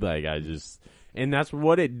bad. Like, and that's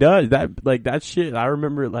what it does. That shit, I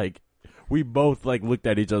remember, like, we both, like, looked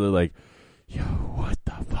at each other like, yo, what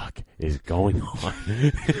the fuck is going on?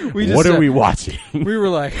 What are we watching? We were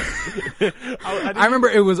like, I remember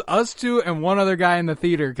it was us two and one other guy in the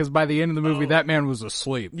theater because by the end of the movie, that man was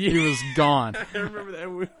asleep. Yeah. He was gone. I remember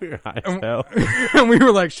that. We were high as hell. And we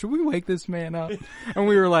were like, should we wake this man up? And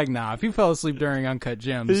we were like, nah, if he fell asleep during Uncut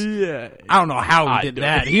Gems, yeah. I don't know how he did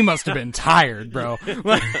that. He must have been tired, bro. Because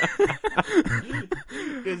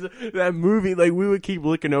that movie, like, we would keep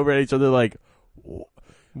looking over at each other like,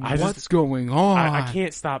 what's going on? I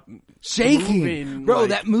can't stop shaking, moving, bro.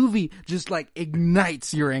 like, that movie just like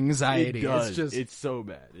ignites your anxiety. It does. It's just, it's so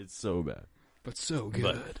bad. It's so bad, but so good.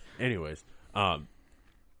 But anyways, but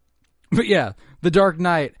yeah, The Dark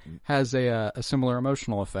Knight has a similar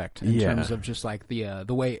emotional effect in terms of just like the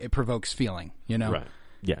way it provokes feeling. You know, right?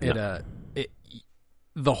 Yeah.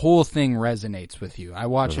 The whole thing resonates with you. I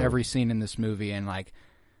watch every scene in this movie and like.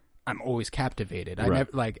 I'm always captivated. I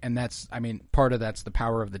never and that's. I mean, part of that's the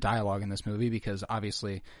power of the dialogue in this movie because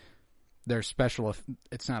obviously there's special.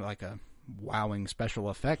 It's not like a wowing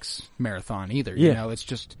special effects marathon either. Yeah. You know, it's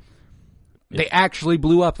just they actually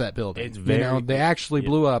blew up that building. It's very. They actually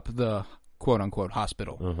blew up the quote unquote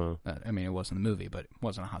hospital. I mean, it wasn't the movie, but it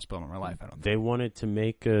wasn't a hospital in real life. I don't think. They wanted to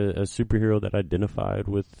make a superhero that identified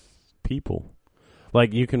with people.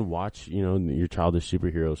 Like, you can watch, your childish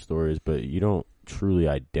superhero stories, but you don't truly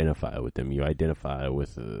identify with them. You identify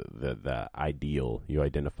with the ideal. You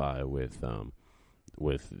identify with the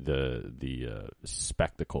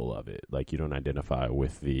spectacle of it. Like, you don't identify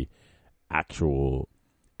with the actual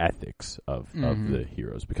ethics of the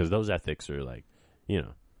heroes, because those ethics are like,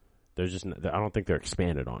 they're just. I don't think they're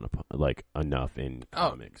expanded on like enough in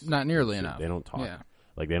comics. Not nearly enough. They don't talk. Yeah.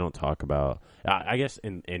 Like they don't talk about. I guess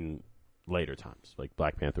in later times, like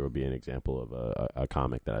Black Panther would be an example of a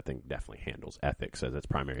comic that I think definitely handles ethics as its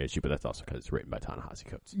primary issue, but that's also because it's written by Ta-Nehisi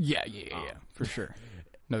Coates. Yeah, for sure,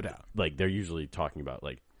 no doubt. Like they're usually talking about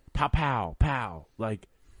like pow pow pow, like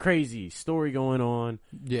crazy story going on.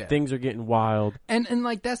 Yeah, things are getting wild, and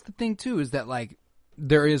like that's the thing too, is that like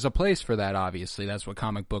there is a place for that. Obviously, that's what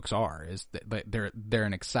comic books are. But they're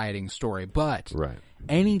an exciting story. But right.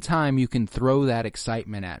 Anytime you can throw that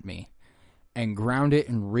excitement at me and ground it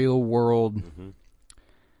in real world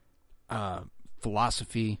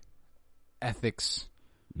philosophy, ethics,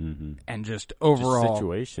 and just overall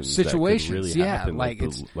situations that could really happen, like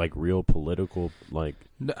it's like real political like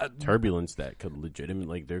turbulence that could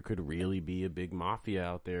legitimately, like there could really be a big mafia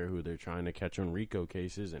out there who they're trying to catch on RICO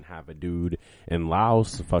cases and have a dude in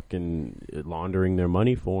Laos fucking laundering their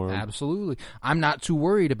money for them. Absolutely. I'm not too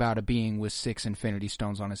worried about a being with 6 Infinity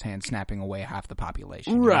Stones on his hand snapping away half the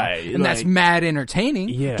population. Right. And that's mad entertaining.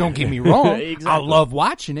 Yeah. Don't get me wrong. Exactly. I love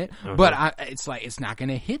watching it, but it's like it's not going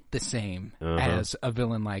to hit the same as a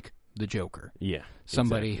villain like the Joker. Yeah.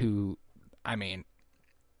 Somebody who, I mean,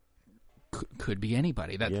 could be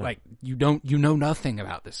anybody. That's like you know nothing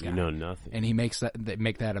about this guy. You know nothing, and he make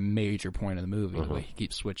that a major point of the movie. The way he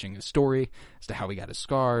keeps switching his story as to how he got his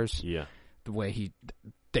scars. Yeah, the way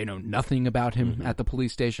they know nothing about him at the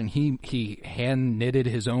police station. He hand knitted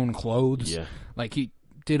his own clothes. Yeah, like he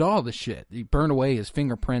did all the shit. He burned away his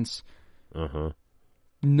fingerprints. You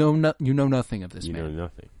know nothing of this man. You know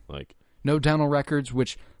nothing. Like no dental records,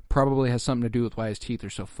 which probably has something to do with why his teeth are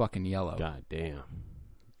so fucking yellow. God damn.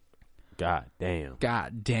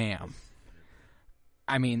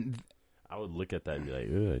 I mean, I would look at that and be like,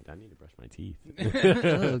 ugh, I need to brush my teeth.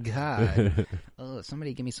 Oh, God. Oh,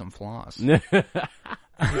 somebody give me some floss.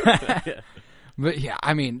 But, yeah,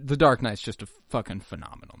 I mean, The Dark Knight's just a fucking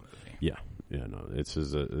phenomenal movie. Yeah, no, it's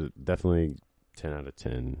definitely 10 out of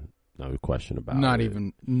 10. No question about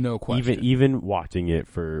it. No question. Even watching it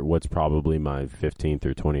for what's probably my 15th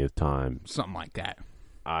or 20th time. Something like that.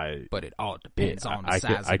 But it all depends on the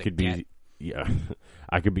size I of could the be, yeah,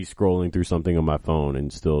 I could be scrolling through something on my phone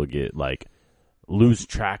and still get like lose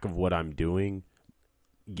track of what I'm doing,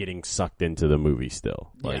 getting sucked into the movie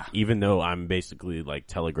still. Like even though I'm basically like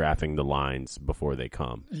telegraphing the lines before they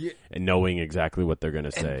come and knowing exactly what they're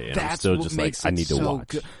gonna say, and I'm still just like I need to watch.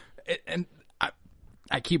 Good. And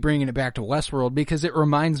I keep bringing it back to Westworld because it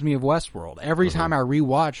reminds me of Westworld every time I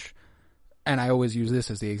rewatch. And I always use this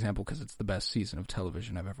as the example because it's the best season of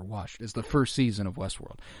television I've ever watched. It's the first season of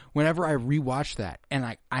Westworld. Whenever I rewatch that,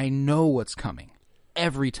 and I know what's coming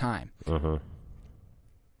every time.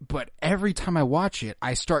 But every time I watch it,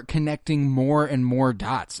 I start connecting more and more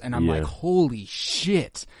dots. And I'm like, holy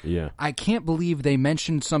shit. Yeah. I can't believe they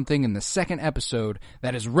mentioned something in the second episode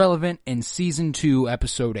that is relevant in season 2,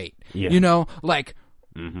 episode 8. Yeah. You know, like,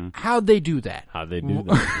 how'd they do that? How'd they do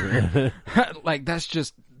that? Like, that's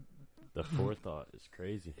just... The forethought is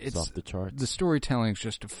crazy. It's off the charts. The storytelling is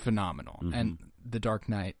just phenomenal, and The Dark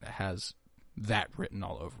Knight has that written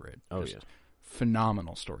all over it. Oh, just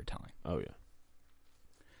phenomenal storytelling. Oh, yeah.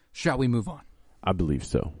 Shall we move on? I believe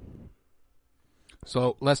so.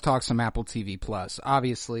 So let's talk some Apple TV Plus.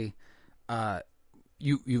 Obviously,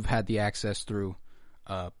 you've had the access through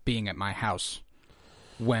being at my house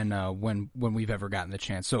when we've ever gotten the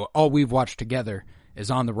chance. So all we've watched together is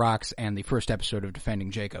On the Rocks and the first episode of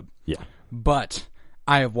Defending Jacob. Yeah. But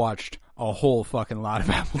I have watched a whole fucking lot of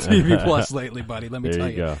Apple TV Plus lately, buddy. Let me tell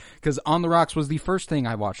you. Because On the Rocks was the first thing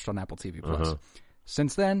I watched on Apple TV Plus.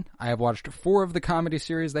 Since then, I have watched 4 of the comedy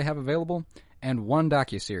series they have available and 1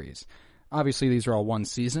 docuseries. Obviously, these are all one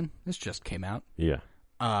season. This just came out. Yeah.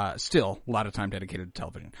 Still, a lot of time dedicated to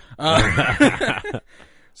television.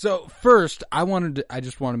 So first, I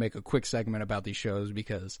just want to make a quick segment about these shows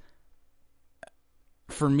because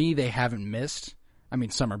for me, they haven't missed. I mean,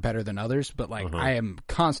 some are better than others, but like I am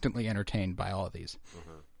constantly entertained by all of these.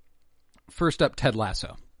 First up, Ted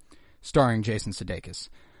Lasso, starring Jason Sudeikis,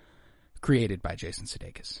 created by Jason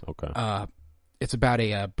Sudeikis. Okay. It's about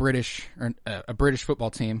a British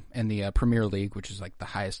football team in the Premier League, which is like the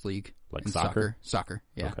highest league like in soccer. Soccer,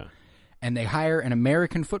 yeah. Okay. And they hire an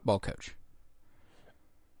American football coach.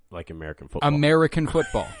 Like American football. American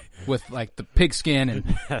football with like the pigskin,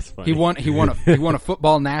 and that's funny. he won a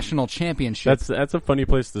football national championship. That's a funny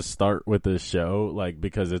place to start with this show, like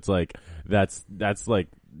because it's like that's like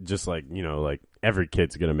just like like every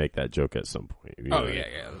kid's gonna make that joke at some point.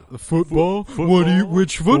 Yeah. The football?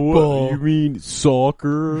 Which football? What, you mean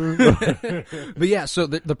soccer? But yeah, so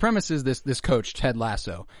the premise is this coach Ted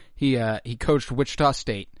Lasso. He coached Wichita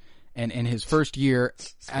State, and in his first year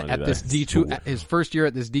at this D2, his first year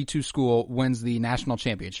at this D2 school, wins the national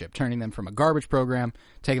championship, turning them from a garbage program,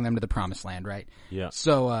 taking them to the promised land. Right. Yeah.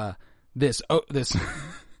 So this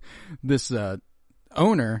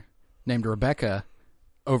owner named Rebecca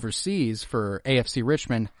overseas for AFC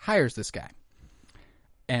Richmond hires this guy,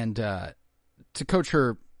 and to coach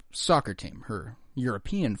her soccer team, her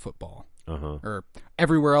European football, or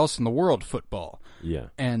everywhere else in the world football. Yeah.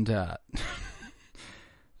 And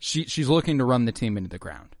she's looking to run the team into the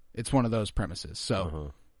ground. It's one of those premises.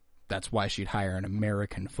 So that's why she'd hire an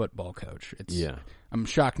American football coach. I'm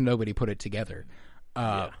shocked nobody put it together.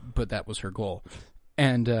 But that was her goal.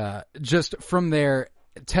 And just from there,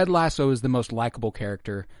 Ted Lasso is the most likable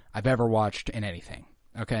character I've ever watched in anything.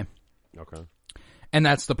 Okay? Okay. And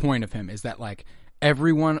that's the point of him, is that, like,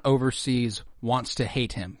 everyone overseas wants to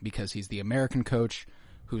hate him because he's the American coach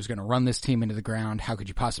who's going to run this team into the ground. How could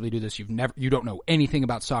you possibly do this? You don't know anything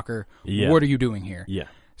about soccer. Yeah. What are you doing here? Yeah.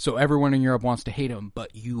 So everyone in Europe wants to hate him,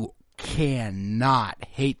 but you cannot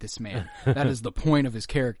hate this man. That is the point of his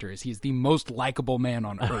character, is he's the most likable man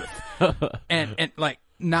on earth. and like,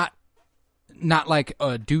 not like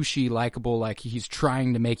a douchey likable, like he's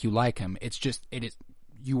trying to make you like him. It's just,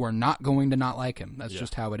 you are not going to not like him. That's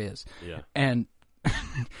just how it is. Yeah. And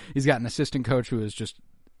he's got an assistant coach who is just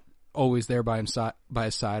always there by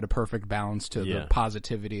his side, a perfect balance to the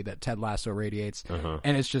positivity that Ted Lasso radiates.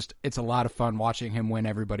 And it's a lot of fun watching him win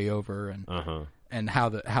everybody over, and how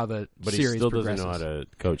the but series he still progresses. doesn't know how to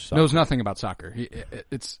coach soccer. Knows nothing about soccer.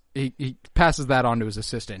 He passes that on to his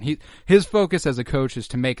assistant. His focus as a coach is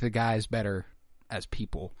to make the guys better as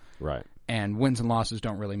people. Right. And wins and losses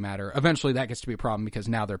don't really matter. Eventually that gets to be a problem because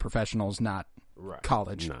now they're professionals, not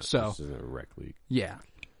college. So this isn't a rec league. Yeah.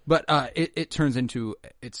 But it turns into,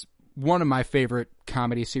 it's one of my favorite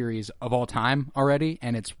comedy series of all time already,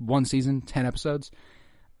 and it's one season, 10 episodes.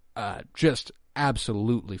 Just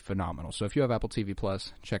absolutely phenomenal. So if you have Apple TV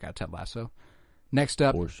Plus, check out Ted Lasso. Next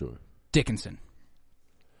up, For sure. Dickinson.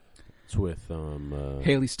 It's with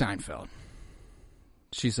Haley Steinfeld.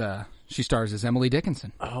 She stars as Emily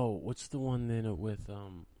Dickinson. Oh, what's the one then with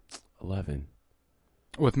 11?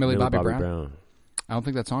 With Millie Bobby Brown? Brown. I don't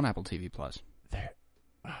think that's on Apple TV Plus.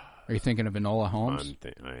 Are you thinking of Enola Holmes?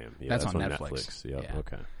 I am. Yeah, that's on Netflix. Yep. Yeah.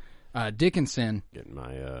 Okay. Dickinson. Getting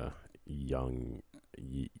my young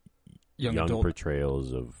adult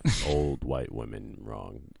portrayals of old white women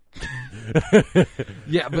wrong.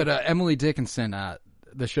 Yeah, but Emily Dickinson,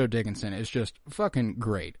 the show Dickinson, is just fucking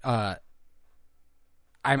great.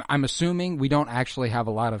 I'm assuming we don't actually have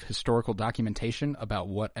a lot of historical documentation about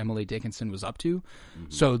what Emily Dickinson was up to. Mm-hmm.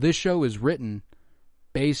 So this show is written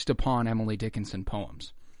based upon Emily Dickinson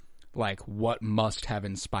poems. Like, what must have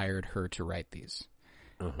inspired her to write these.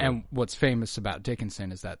 And what's famous about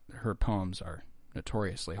Dickinson is that her poems are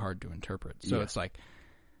notoriously hard to interpret. So it's like,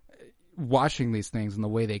 watching these things and the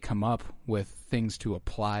way they come up with things to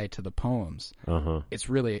apply to the poems, it's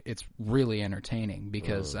really entertaining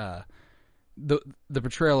because the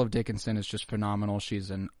portrayal of Dickinson is just phenomenal.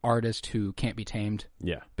 She's an artist who can't be tamed.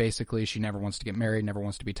 Yeah. Basically, she never wants to get married, never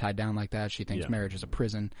wants to be tied down like that. She thinks marriage is a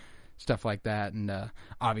prison, stuff like that. And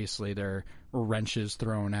obviously there are wrenches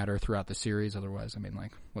thrown at her throughout the series. Otherwise, I mean,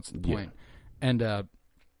 like, what's the point? And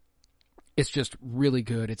it's just really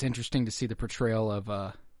good. It's interesting to see the portrayal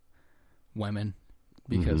of women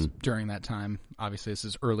because during that time, obviously this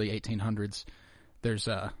is early 1800s, there's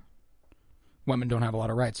women don't have a lot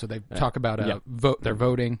of rights, so they talk about their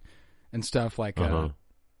voting and stuff. Like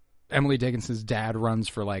Emily Dickinson's dad runs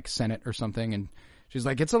for like Senate or something, and she's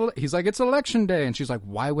like, he's like, it's election day, and she's like,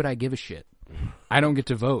 why would I give a shit? I don't get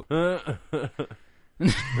to vote. And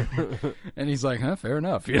he's like, fair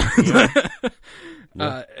enough.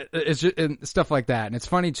 It's just and stuff like that, and it's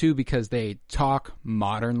funny too because they talk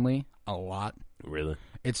modernly a lot. Really,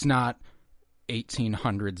 it's not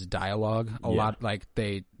 1800s dialogue a lot. Like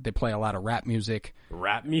they play a lot of rap music.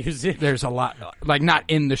 There's a lot, like, not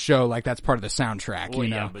in the show, like that's part of the soundtrack. Well, you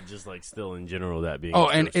know, yeah, but just like still in general, that being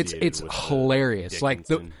and it's hilarious. Like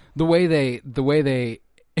the way they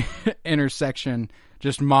intersection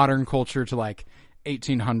just modern culture to like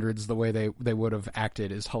 1800s, the way they would have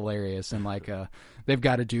acted is hilarious. And like they've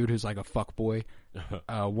got a dude who's like a fuckboy.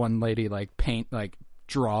 One lady like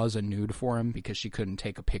draws a nude for him because she couldn't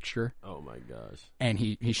take a picture. Oh my gosh. And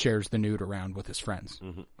he shares the nude around with his friends.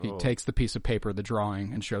 He takes the piece of paper, the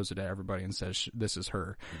drawing, and shows it to everybody and says, this is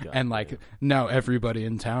her. And like, now everybody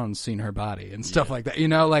in town's seen her body and stuff like that, you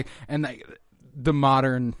know, like, and the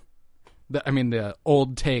modern, the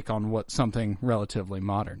old take on what something relatively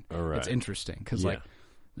modern. Right. It's interesting because like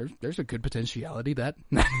there's a good potentiality that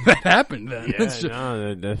happened then. Yeah,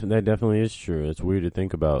 that definitely is true. It's weird to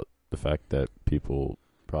think about the fact that people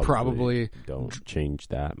probably don't change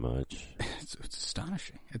that much. It's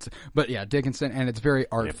astonishing. But yeah, Dickinson, and it's very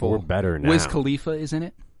artful. Yeah, we're better now. Wiz Khalifa is in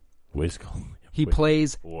it. Wiz Khalifa. He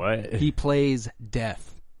plays what? He plays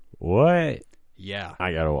death. What? Yeah.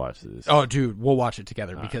 I gotta watch this. Oh, dude, we'll watch it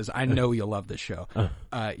together because I know you'll love this show.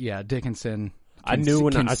 Yeah, Dickinson.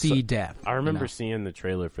 Can see death. I remember seeing the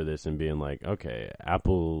trailer for this and being like, okay,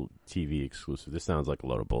 Apple TV exclusive. This sounds like a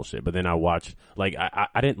load of bullshit. But then I watched, like,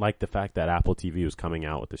 I didn't like the fact that Apple TV was coming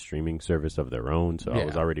out with a streaming service of their own. So I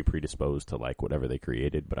was already predisposed to like whatever they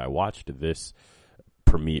created. But I watched this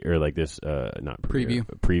preview,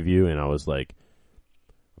 and I was like,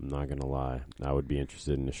 I'm not gonna lie, I would be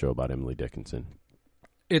interested in a show about Emily Dickinson.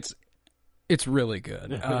 It's really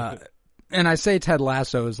good. And I say Ted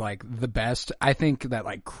Lasso is like the best. I think that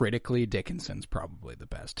like critically, Dickinson's probably the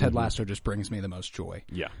best. Ted Lasso just brings me the most joy.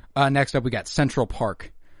 Yeah. Next up, we got Central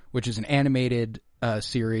Park, which is an animated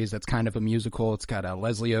series that's kind of a musical. It's got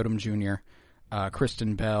Leslie Odom Jr.,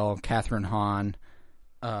 Kristen Bell, Catherine Hahn,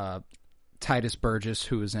 Titus Burgess,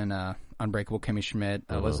 who was in Unbreakable Kimmy Schmidt.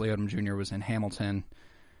 Leslie Odom Jr. was in Hamilton.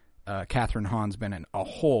 Catherine Hahn's been in a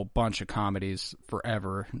whole bunch of comedies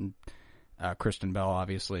forever. And, Kristen Bell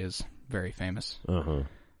obviously is very famous.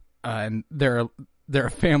 And they're a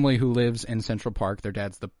family who lives in Central Park. Their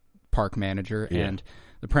dad's the park manager, and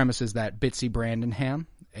the premise is that Bitsy Brandenham,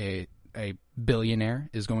 a billionaire,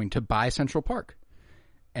 is going to buy Central Park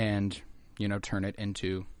and, turn it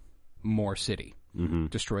into more city,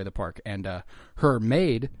 destroy the park. And her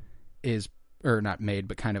maid is, or not maid,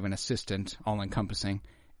 but kind of an assistant, all-encompassing,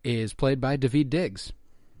 is played by Daveed Diggs.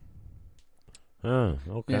 Oh,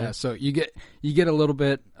 okay. Yeah, so you get a little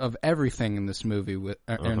bit of everything in this movie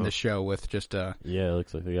in the show with just it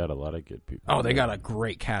looks like they got a lot of good people. Oh, they got a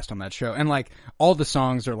great cast on that show, and like all the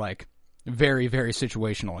songs are like very, very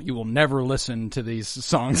situational. You will never listen to these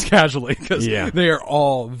songs casually because they are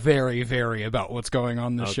all very, very about what's going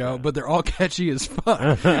on in the show, but they're all catchy as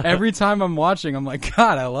fuck. Every time I'm watching, I'm like,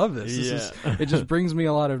 God, I love this. It just brings me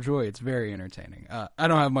a lot of joy. It's very entertaining. I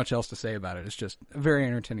don't have much else to say about it. It's just a very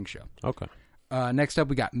entertaining show. Okay. Next up,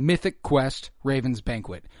 we got Mythic Quest: Raven's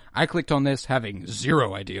Banquet. I clicked on this having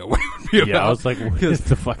zero idea what it would be about. Yeah, I was like, what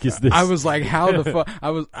the fuck is this? I was like, how the fuck?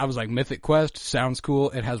 I was like, Mythic Quest sounds cool.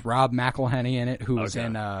 It has Rob McElhenney in it, who was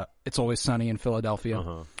in It's Always Sunny in Philadelphia.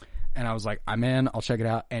 And I was like, I'm in. I'll check it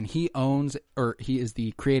out. And he is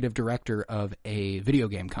the creative director of a video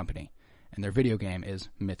game company, and their video game is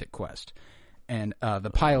Mythic Quest. And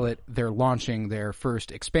the pilot, they're launching their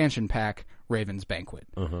first expansion pack, Raven's Banquet.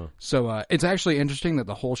 So it's actually interesting that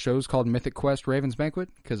the whole show's called Mythic Quest: Raven's Banquet,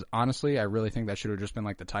 because honestly, I really think that should have just been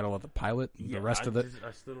like the title of the pilot. The rest of it,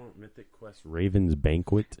 I still don't. Mythic Quest: Raven's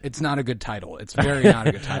Banquet. It's not a good title. It's very not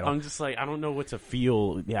a good title. I'm just like, I don't know what to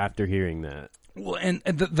feel after hearing that. Well, and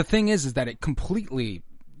the thing is that it completely.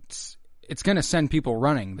 It's going to send people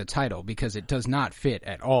running the title because it does not fit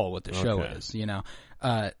at all what the show is.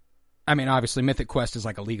 I mean, obviously, Mythic Quest is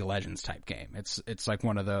like a League of Legends type game. It's like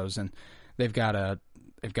one of those, and they've got a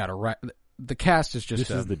the cast is just.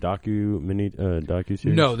 This is the docu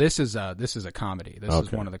series. No, this is a comedy. This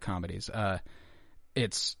is one of the comedies.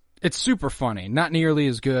 It's super funny. Not nearly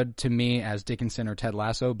as good to me as Dickinson or Ted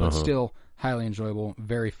Lasso, but still highly enjoyable.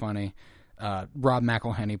 Very funny. Rob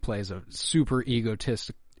McElhenney plays a super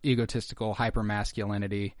egotistical hyper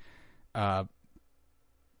masculinity,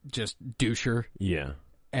 just doucher. Yeah.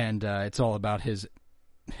 And it's all about his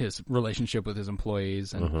relationship with his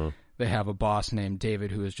employees, and they have a boss named David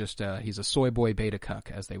who is just he's a soy boy beta cuck,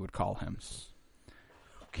 as they would call him.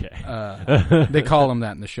 Okay. They call him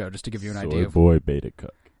that in the show, just to give you an idea. Soy boy beta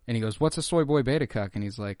cuck. And he goes, "What's a soy boy beta cuck?" And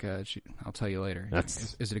he's like, "I'll tell you later."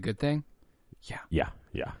 Is it a good thing? Yeah.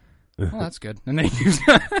 Well, that's good. And then he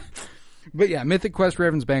But yeah, Mythic Quest: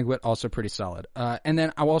 Raven's Banquet, also pretty solid. And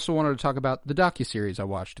then I also wanted to talk about the docuseries I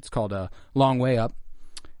watched. It's called Long Way Up.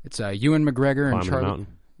 It's Ewan McGregor and Charlie.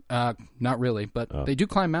 Mountain? Not really, but they do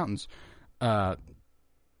climb mountains.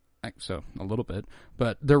 So a little bit,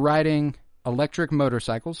 but they're riding electric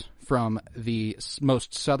motorcycles from the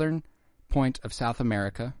most southern point of South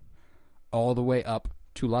America all the way up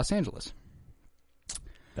to Los Angeles.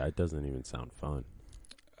 That doesn't even sound fun.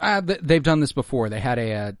 They've done this before. They had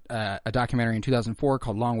a documentary in 2004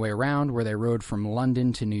 called Long Way Around, where they rode from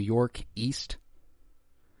London to New York east.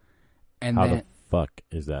 And How then, the fuck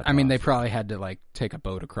is that? I mean, they probably had to like take a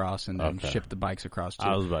boat across and then ship the bikes across too.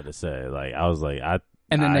 I was about to say,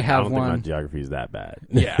 and then they have I don't one. think my geography is that bad.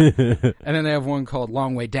 Yeah. And then they have one called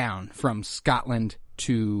Long Way Down, from Scotland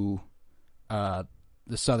to the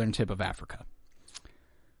southern tip of Africa,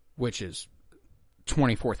 which is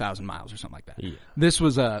 24,000 miles or something like that. Yeah. This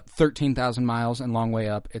was 13,000 miles and Long Way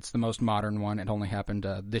Up. It's the most modern one. It only happened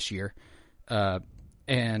this year. They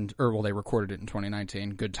recorded it in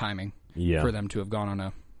 2019. Good timing for them to have gone on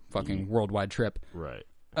a fucking worldwide trip. Right.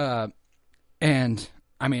 And,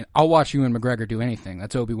 I mean, I'll watch Ewan McGregor do anything.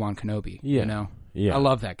 That's Obi-Wan Kenobi, Yeah. you know? Yeah. I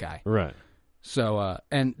love that guy. Right. So,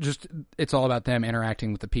 and just, it's all about them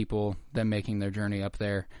interacting with the people, them making their journey up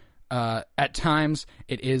there. At times,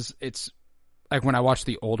 it's like when I watch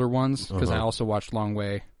the older ones, because I also watched Long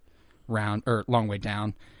Way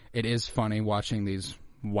Down. It is funny watching these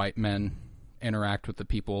white men interact with the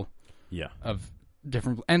people of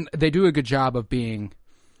different, and they do a good job of being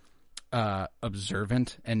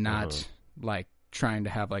observant and not like trying to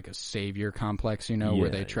have like a savior complex, you know, where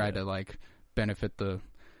they try to like benefit the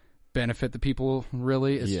people.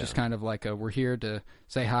 Really, it's just kind of like we're here to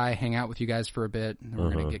say hi, hang out with you guys for a bit, and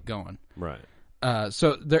we're gonna get going. Right.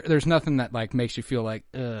 So there's nothing that like makes you feel like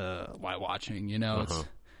why watching, you know.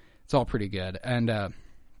 It's all pretty good. And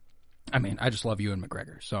I mean, I just love Ewan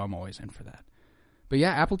McGregor, so I'm always in for that. But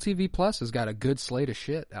yeah, Apple TV Plus has got a good slate of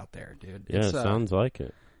shit out there, dude. Yeah, it sounds like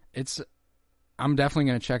it. I'm definitely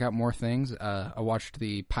going to check out more things. I watched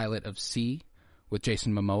the pilot of C with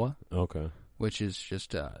Jason Momoa. Okay. Which is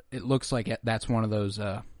just, it looks like that's one of those,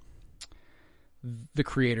 the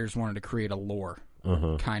creators wanted to create a lore,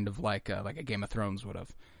 kind of like a Game of Thrones would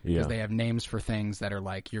have. Because they have names for things that are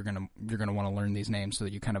like, you're gonna want to learn these names so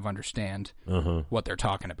that you kind of understand what they're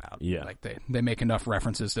talking about. Yeah. Like they make enough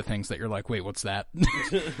references to things that you're like, wait, what's that?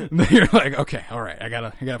 You're like, okay, all right, I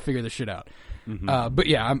gotta figure this shit out. But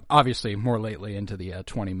yeah, I'm obviously more lately into the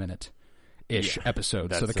 20-minute ish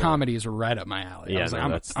episode, so the comedies are right up my alley. I was like,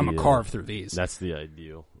 I'm gonna carve through these. That's the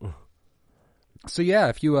ideal. So yeah,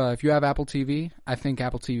 if you have Apple TV, I think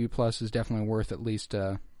Apple TV Plus is definitely worth at least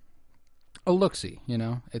a look-see. You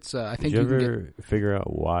know, it's I think Did you ever figure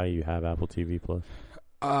out why you have Apple TV Plus?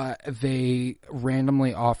 They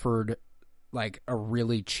randomly offered like a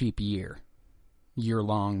really cheap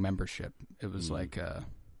year-long membership. It was like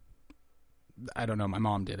I don't know. My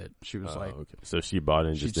mom did it. She was like, okay. So she bought it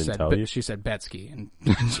and just didn't tell you? She said Betsky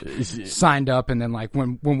and signed up. And then like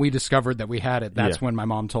when we discovered that we had it, that's when my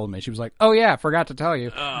mom told me. She was like, oh yeah, I forgot to tell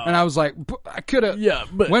you. And I was like, I could have. Yeah,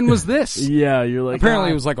 but when was this? Yeah, you're like,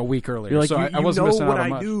 apparently it was like a week earlier. You're like, so you I wasn't know missing what out on I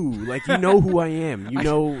much. do. Like, you know who I am. You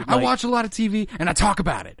know. Like, I watch a lot of TV and I talk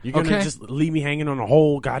about it. You're gonna just leave me hanging on a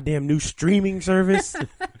whole goddamn new streaming service?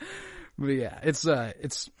 But yeah,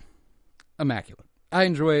 it's immaculate. I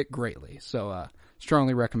enjoy it greatly. So,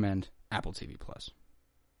 strongly recommend Apple TV Plus.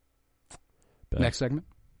 Next segment.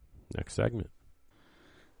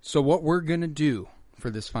 So what we're going to do for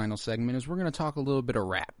this final segment is we're going to talk a little bit of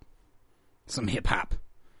rap. Some hip-hop.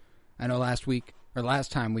 I know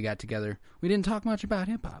last time we got together, we didn't talk much about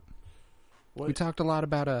hip-hop. We talked a lot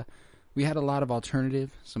about we had a lot of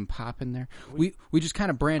alternative, some pop in there. We just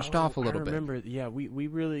kind of branched off a little bit. I remember, yeah, we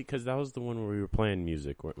really, because that was the one where we were playing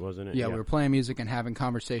music, wasn't it? Yeah, we were playing music and having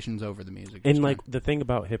conversations over the music. And like the thing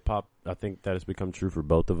about hip hop, I think that has become true for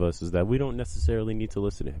both of us is that we don't necessarily need to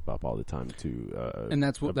listen to hip hop all the time to, and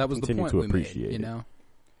that was the point we made, you know.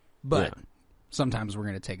 But sometimes we're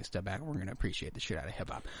going to take a step back and we're going to appreciate the shit out of hip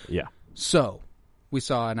hop. Yeah. So we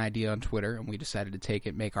saw an idea on Twitter and we decided to take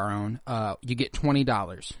it, make our own. You get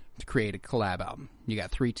 $20 to create a collab album. You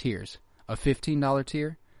got 3 tiers: a $15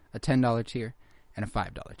 tier, a $10 tier, and a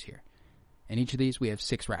 $5 tier. And each of these, we have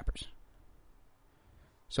 6 rappers.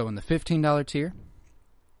 So in the $15 tier,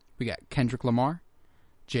 we got Kendrick Lamar,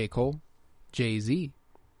 J. Cole, Jay-Z,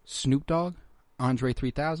 Snoop Dogg, Andre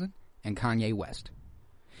 3000, and Kanye West.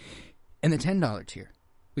 In the $10 tier,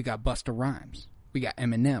 we got Busta Rhymes, we got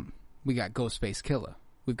Eminem, we got Ghostface Killah,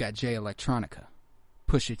 we've got Jay Electronica,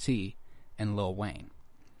 Pusha T, and Lil Wayne.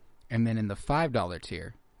 And then in the $5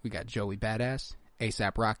 tier, we got Joey Badass,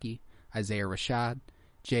 A$AP Rocky, Isaiah Rashad,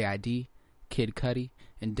 J.I.D., Kid Cudi,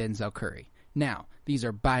 and Denzel Curry. Now, these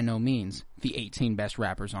are by no means the 18 best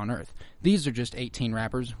rappers on earth. These are just 18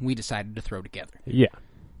 rappers we decided to throw together. Yeah.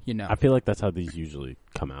 You know, I feel like that's how these usually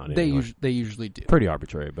come out. They usually do. Pretty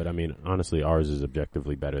arbitrary, but I mean, honestly, ours is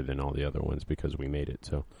objectively better than all the other ones because we made it.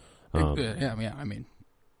 So, yeah. I mean,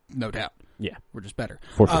 no doubt. Yeah, we're just better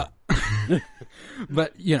for sure.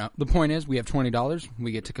 But you know, the point is, we have $20.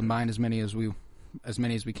 We get to combine as many as we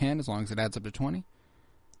can, as long as it adds up to 20,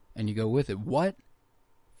 and you go with it. What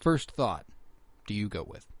first thought do you go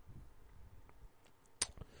with?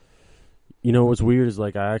 You know, what's weird is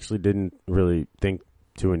like I actually didn't really think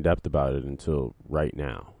too in depth about it until right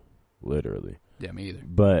now, literally. Yeah, me either.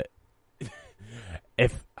 But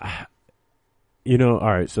if you know,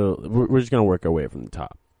 all right, so we're just gonna work our way from the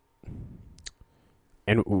top.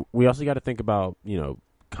 And we also got to think about,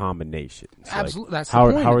 combinations. Absolutely. Like, That's the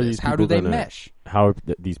point how of are this. these How do people they mesh? How are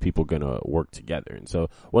these people going to work together? And so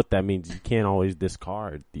what that means, you can't always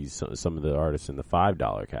discard some of the artists in the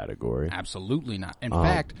 $5 category. Absolutely not. In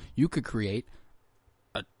fact, you could create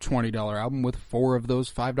a $20 album with 4 of those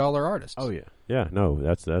 $5 artists. Oh yeah. Yeah, no,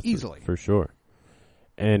 that's Easily. for sure.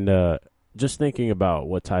 And just thinking about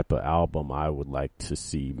what type of album I would like to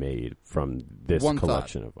see made from this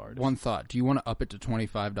collection of artists. One thought. Do you want to up it to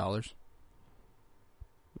 $25?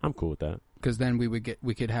 I'm cool with that. Because then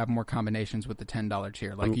we could have more combinations with the $10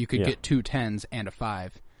 tier. Like you could get 2 10s and a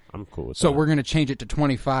 5. I'm cool with that. So we're going to change it to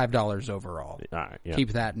 $25 overall. All right, yeah.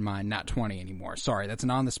 Keep that in mind, not 20 anymore. Sorry, that's an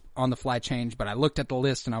on the fly change, but I looked at the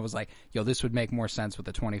list and I was like, yo, this would make more sense with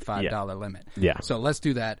the $25 limit. Yeah. So let's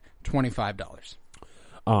do that, $25.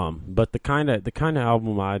 But the kind of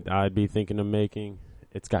album I'd be thinking of making,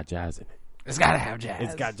 it's got jazz in it. It's got to have jazz.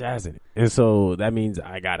 It's got jazz in it. And so that means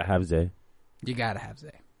I got to have Zay. You got to have Zay.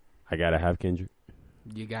 I got to have Kendrick.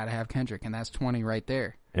 You got to have Kendrick, and that's 20 right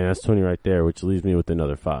there. And that's 20 right there, which leaves me with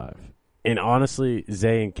another 5. And honestly,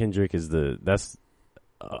 Zay and Kendrick is that's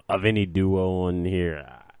of any duo on here,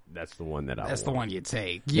 that's the one that I That's want. the one you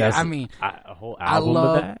take. Yeah, That's, I mean, a whole album I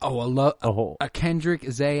love, of that. Oh, I love A whole. a Kendrick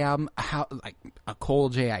Zay album, like a Cole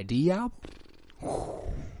JID album.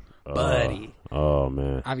 Buddy. Oh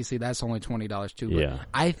man. Obviously, that's only $20 too. But Yeah.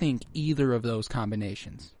 I think either of those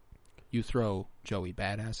combinations, you throw Joey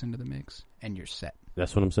Badass into the mix, and you're set.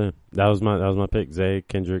 That's what I'm saying. That was my pick. Zay,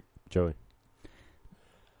 Kendrick, Joey.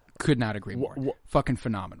 Could not agree more. Fucking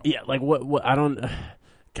phenomenal. Yeah, like what I don't.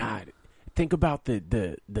 God, think about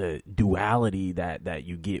the duality that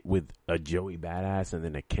you get with a Joey Badass and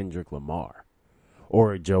then a Kendrick Lamar,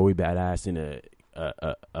 or a Joey Badass and a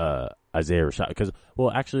Isaiah Rashad. Because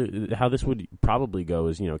actually, how this would probably go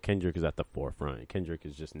is Kendrick is at the forefront. Kendrick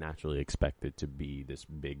is just naturally expected to be this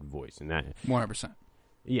big voice, and that 100%.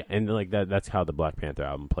 Yeah, and like that's how the Black Panther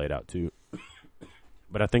album played out too.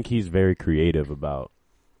 But I think he's very creative about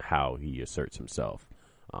how he asserts himself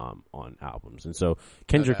on albums, and so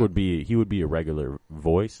Kendrick would be a regular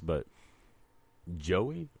voice, but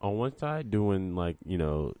Joey on one side doing like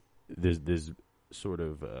this sort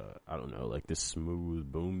of I don't know, like this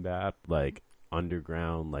smooth boom bap, like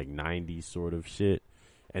underground, like 90s sort of shit,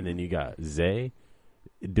 and then you got Zay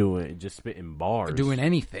just spitting bars, Doing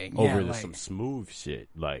anything over some smooth shit,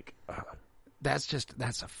 like that's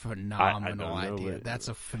a phenomenal I don't know idea. it. That's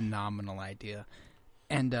a phenomenal idea.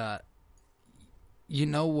 And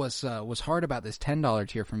what's hard about this $10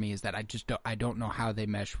 tier for me is that I don't know how they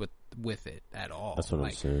mesh with it at all. That's what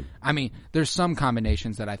I'm saying. I mean, there's some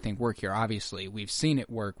combinations that I think work here. Obviously, we've seen it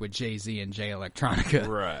work with Jay-Z and Jay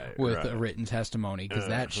Electronica, with a written testimony, because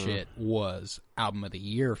that shit was album of the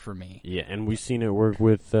year for me. Yeah, and we've seen it work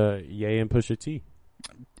with Ye and Pusha T.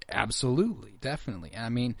 Absolutely, definitely. I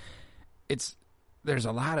mean, there's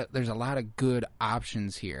a lot of good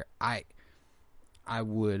options here. I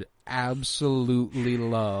would absolutely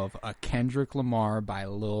love a Kendrick Lamar by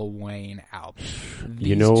Lil Wayne album.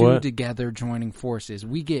 These two together joining forces,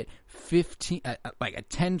 we get 15, like a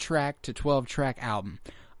 10-track to 12-track album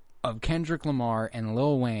of Kendrick Lamar and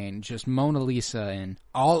Lil Wayne just Mona Lisa and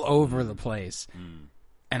all over the place,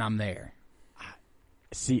 and I'm there.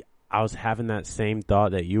 See, I was having that same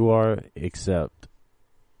thought that you are, except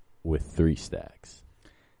with 3 Stacks.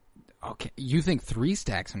 Okay, you think 3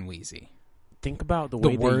 Stacks and Wheezy? Think about the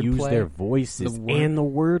way they use their voices and the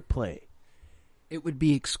wordplay. It would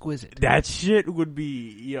be exquisite. That shit would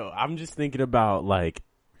be, I'm just thinking about like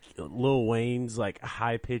Lil Wayne's like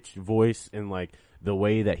high pitched voice and like the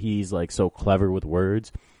way that he's like so clever with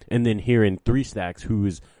words. And then hearing 3 Stacks, who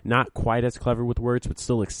is not quite as clever with words, but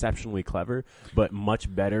still exceptionally clever, but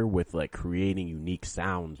much better with like creating unique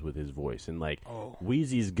sounds with his voice. And like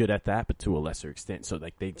Wheezy's good at that, but to a lesser extent. So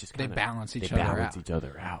like they just balance each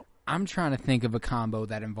other out. I'm trying to think of a combo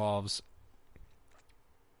that involves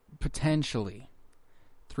potentially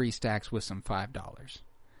 3 Stacks with some $5.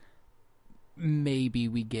 Maybe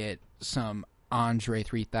we get some Andre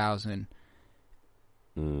 3000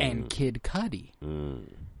 and Kid Cudi.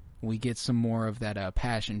 We get some more of that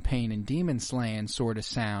Passion, Pain, and Demon Slaying sort of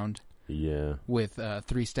sound. Yeah. With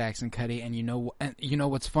 3 Stacks and Cudi, and you know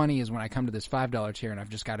what's funny is when I come to this $5 tier and I've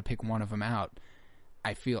just got to pick one of them out.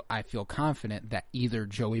 I feel confident that either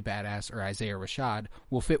Joey Badass or Isaiah Rashad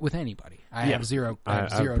will fit with anybody. I have zero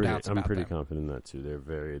doubts about that. I'm pretty confident in that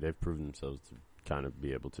too. They've proven themselves to kind of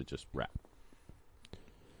be able to just rap.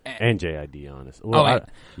 And JID, honest. Well,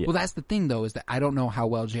 that's the thing though, is that I don't know how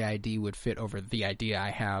well JID would fit over the idea I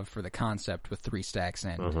have for the concept with 3 Stacks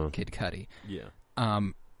and Kid Cudi. Yeah.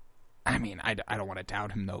 I mean, I don't want to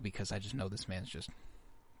doubt him though, because I just know this man's just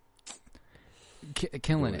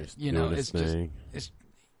killing it. You know, doing it's his just thing.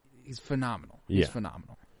 he's phenomenal. Yeah. He's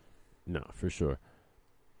phenomenal. No, for sure.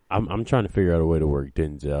 I'm trying to figure out a way to work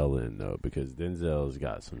Denzel in though, because Denzel's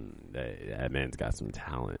got that man's got some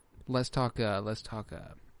talent. Let's talk.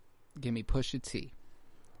 Give me Pusha T.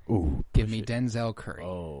 Ooh, Give me Denzel Curry.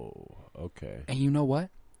 Oh, okay. And you know what?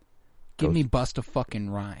 Give me Busta fucking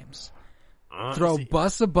Rhymes. Throw See,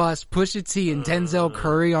 Busta Bus, Pusha T, and Denzel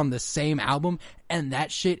Curry on the same album, and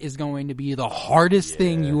that shit is going to be the hardest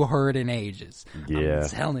thing you heard in ages. Yeah. I'm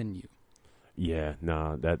telling you. Yeah,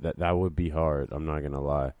 no, that would be hard. I'm not gonna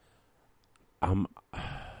lie. I'm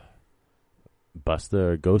Busta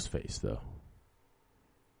or Ghostface though.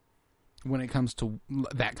 When it comes to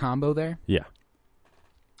that combo there, Yeah.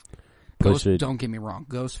 don't get me wrong,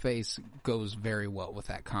 Ghostface goes very well with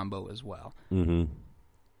that combo as well. Mm-hmm.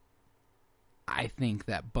 I think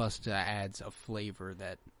that Busta adds a flavor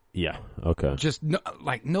that Yeah. Okay. just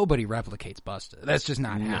nobody replicates Busta. That's just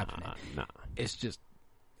not happening. Nah. It's just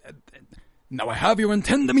now I have your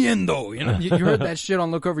entendimiento. You know, you heard that shit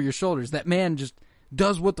on Look Over Your Shoulders. That man just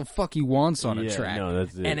does what the fuck he wants on a track. No,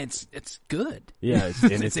 that's it. And it's good. Yeah, it's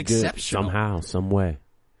it's good exceptional somehow, some way.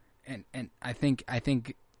 And I think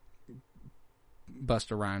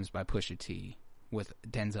Busta Rhymes by Pusha T with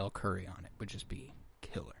Denzel Curry on it would just be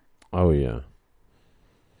killer. Oh yeah.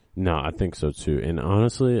 No, I think so too. And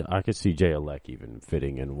honestly, I could see Jay Elec even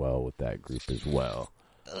fitting in well with that group as well.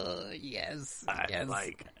 Yes.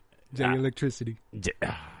 Like Jay Electricity. Jay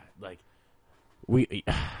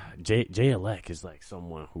Elec is like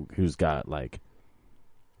someone who's got like.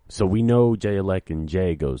 So we know Jay Elec and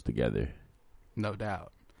Jay goes together. No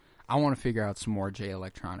doubt. I want to figure out some more Jay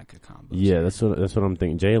Electronica combos. Yeah, that's what I'm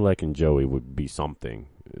thinking. Jay Elec and Joey would be something.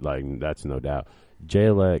 Like that's no doubt. Jay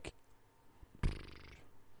Elec.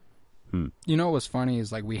 You know what's funny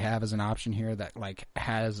is like we have as an option here that like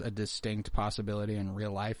has a distinct possibility in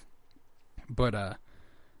real life, but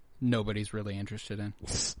nobody's really interested in.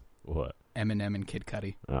 What? Eminem and Kid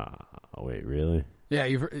Cudi. Wait, really? Yeah,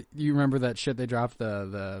 you remember that shit they dropped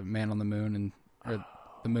the Man on the Moon or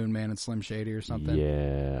the Moon Man and Slim Shady or something?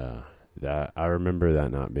 Yeah, that I remember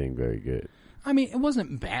that not being very good. I mean, it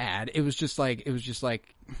wasn't bad. It was just like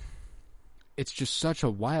it's just such a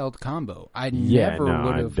wild combo. I never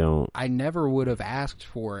would have asked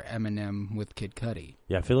for Eminem with Kid Cudi.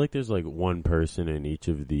 Yeah, I feel like there's like one person in each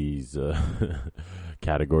of these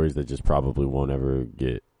categories that just probably won't ever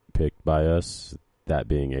get picked by us. That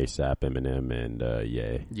being ASAP, Eminem, and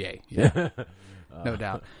Ye. Yay, yeah, no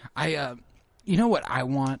doubt. You know what I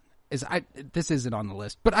want is this isn't on the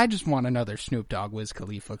list, but I just want another Snoop Dogg Wiz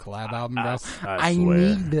Khalifa collab album, bro. I swear.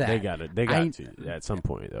 need that. They got to at some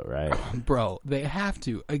point though, right? Bro, they have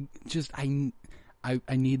to. I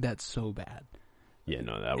need that so bad. Yeah,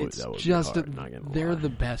 no, that would just be hard, not gonna they're lie. the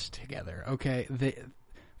best together. Okay,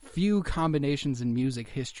 few combinations in music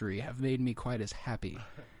history have made me quite as happy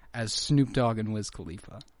as Snoop Dogg and Wiz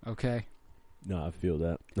Khalifa. Okay, No, I feel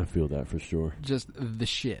that. I feel that for sure. just the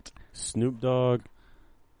shit. Snoop Dogg,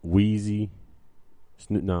 Wheezy,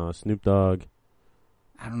 Snoop Dogg.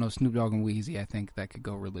 I don't know, Snoop Dogg and Wheezy. I think that could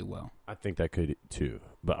go really well. I think that could too.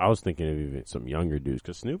 But I was thinking of even some younger dudes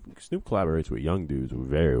because Snoop collaborates with young dudes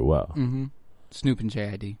very well. Mm-hmm. Snoop and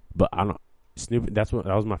JID. But I don't Snoop. That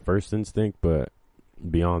was my first instinct. But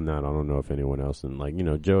beyond that, I don't know if anyone else. And like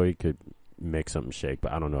Joey could make something shake.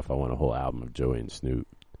 But I don't know if I want a whole album of Joey and Snoop.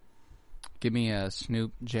 Give me a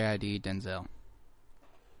Snoop, JID, Denzel.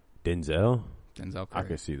 Denzel Curry. I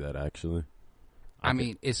can see that actually. I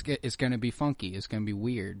mean, it's going to be funky. It's going to be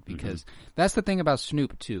weird because that's the thing about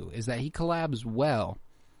Snoop too, is that he collabs well,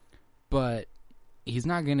 but he's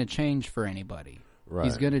not going to change for anybody. Right.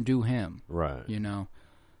 He's going to do him. Right.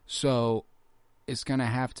 So it's going to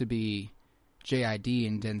have to be JID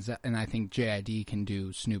and Denzel, and I think JID can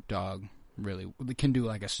do Snoop Dogg can do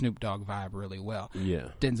like a Snoop Dogg vibe really well. Yeah.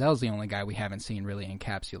 Denzel's the only guy we haven't seen really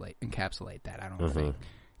encapsulate that, I don't think.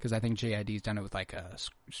 Because I think JID's done it with like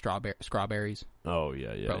Strawberries. Oh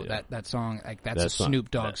yeah. Bro, yeah. that song, like that's a Snoop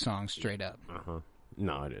Dogg song straight up.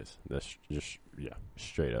 No, it is. That's just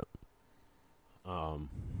straight up.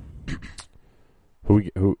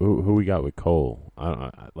 Who we got with Cole?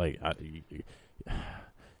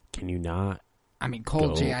 Can you not? I mean,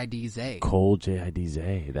 Cole JID-Z. Cole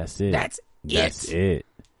JID-Z. That's it. That's it.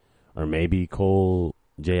 Or maybe Cole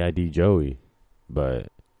JID Joey, but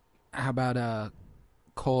how about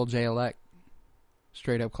Cole J Elect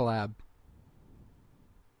straight up collab?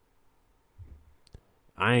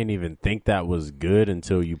 I ain't even think that was good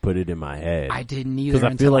until you put it in my head. I didn't either.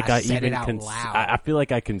 Because I feel like I said even it out loud. I feel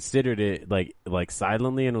like I considered it like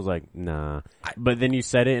silently and was like, nah. But then you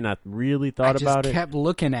said it and I really thought about it. I just kept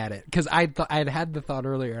looking at it because I'd had the thought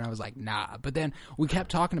earlier and I was like, nah. But then we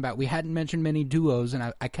kept talking about, we hadn't mentioned many duos,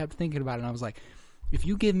 and I kept thinking about it, and I was like, if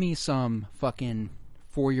you give me some fucking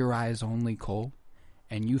For Your Eyes Only Cole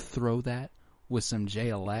and you throw that with some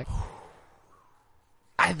JLX,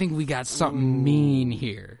 I think we got something mean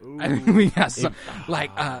here. I think we got some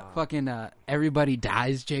fucking Everybody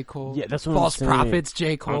Dies J. Cole. Yeah, that's what False I'm saying. Prophets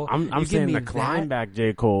J. Cole. I'm saying the climb back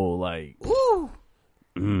J. Cole, like,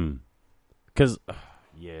 because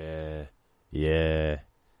yeah,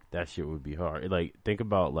 that shit would be hard. Like, think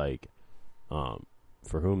about like,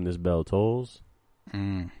 For Whom This Bell Tolls.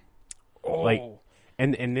 Like,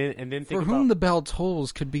 and then think For Whom the Bell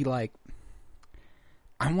Tolls could be like,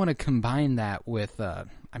 I want to combine that with, a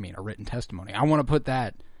written testimony. I want to put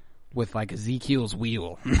that with like Ezekiel's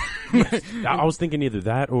Wheel. I was thinking either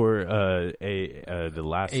that or the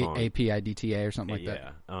last song, APIDTA or something like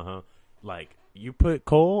that. Yeah, like you put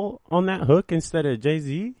Cole on that hook instead of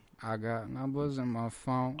Jay-Z. I got numbers in my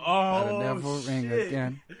phone. Oh, that'll never ring shit.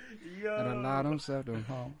 Again. Yo. And allow themselves to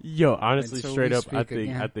home. Yo, honestly, Until straight we up, I speak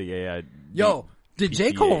again. think AI. Yo, did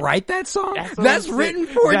J. Cole write that song? That's That's written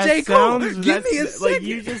for J. Cole. Give me a second. Like,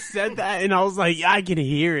 you just said that, and I was like, yeah, I can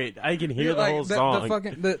hear it. I can hear the whole song.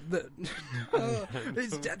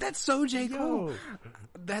 That's so J. Cole. Yo.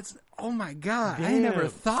 That's, oh my God. Damn. I never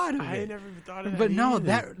thought of it. I never even thought of that. But no,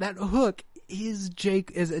 either. that hook is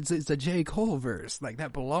Jake. It's a J. Cole verse. Like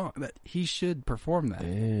that that he should perform that.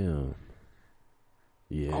 Damn.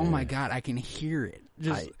 Yeah. Oh my God, I can hear it.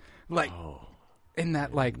 Just in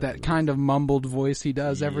that that kind of mumbled voice he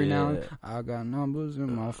does every now and then. I got numbers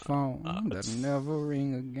in my phone that never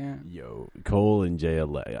ring again. Yo, Cole and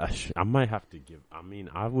JLA. I might have to give. I mean,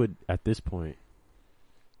 I would at this point.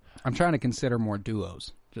 I'm trying to consider more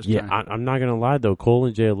duos. I'm not gonna lie though. Cole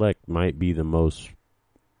and JLX might be the most.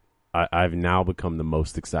 I've now become the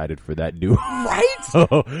most excited for that duo. Right?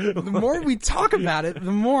 The more we talk about it,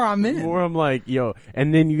 the more I'm in. The more I'm like, yo.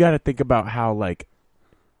 And then you got to think about how like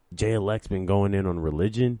JLX been going in on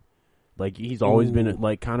religion. Like he's always been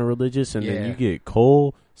like kind of religious, and then you get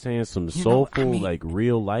Cole saying some soulful, like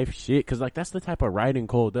real life shit. Because like that's the type of writing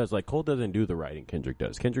Cole does. Like Cole doesn't do the writing Kendrick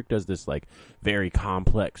does. Kendrick does this like very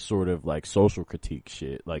complex sort of like social critique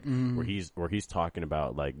shit, like where he's talking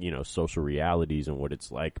about like social realities and what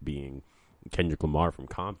it's like being Kendrick Lamar from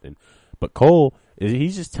Compton. But Cole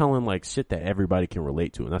he's just telling like shit that everybody can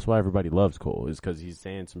relate to, and that's why everybody loves Cole, is because he's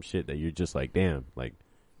saying some shit that you're just like, damn, like.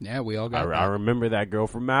 Yeah, we all got I remember that girl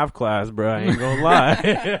from math class, bro. I ain't gonna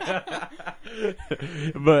lie.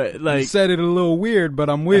 But like, you said it a little weird, but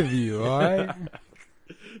I'm with you. All right.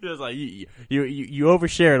 It's like you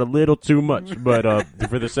overshared a little too much, but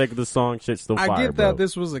for the sake of the song, shit's still fire. I get bro. that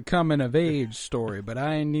this was a coming of age story, but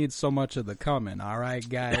I ain't need so much of the coming. All right,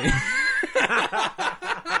 guy.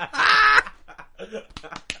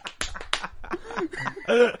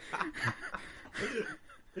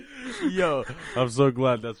 Yo, I'm so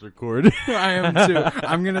glad that's recorded. I am too.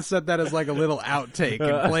 I'm gonna set that as like a little outtake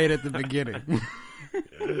and play it at the beginning.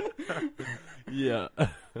 Yeah,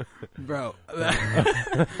 bro.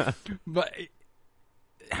 But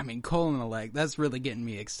I mean, Cole and the leg. That's really getting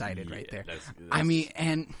me excited right there. That's... I mean,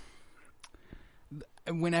 and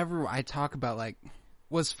whenever I talk about like,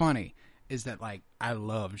 what's funny is that like I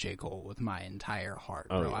love J. Cole with my entire heart,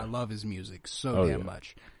 bro. I love his music so damn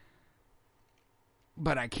much.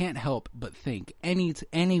 But I can't help but think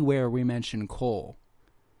anywhere we mention Cole,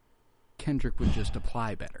 Kendrick would just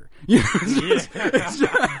apply better.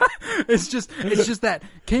 It's just that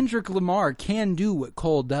Kendrick Lamar can do what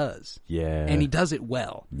Cole does. Yeah. And he does it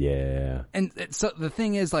well. Yeah. And so the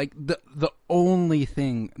thing is, like, the only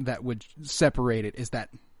thing that would separate it is that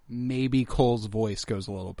maybe Cole's voice goes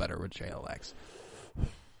a little better with JLX.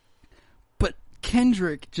 But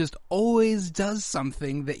Kendrick just always does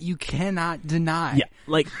something that you cannot deny. Yeah,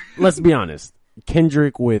 like, let's be honest.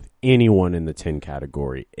 Kendrick with anyone in the 10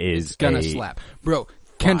 category is gonna slap. Bro,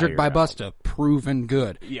 Kendrick by album. Busta, proven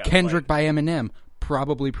good. Yeah, Kendrick by Eminem,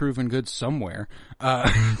 probably proven good somewhere.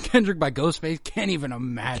 Kendrick by Ghostface, can't even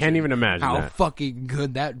imagine how that. fucking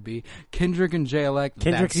good that'd be. Kendrick and JLX,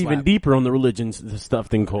 Kendrick's even deeper on the religion stuff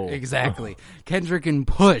than Cole. Exactly. Kendrick and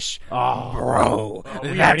Push. Bro,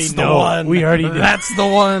 that's the one. We already know. That's the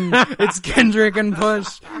one. It's Kendrick and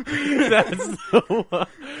Push. That's the one.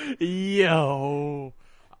 Yo.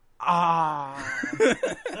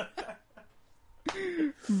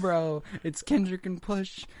 Bro, it's Kendrick and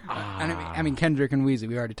Push. I mean Kendrick and Weezy.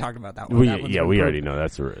 We already talked about that one. We That one's been already proved. know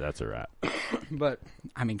that's a wrap. But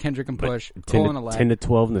I mean Kendrick and Push. 10 to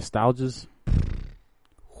 12 nostalgias.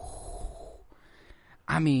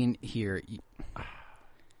 I mean, here.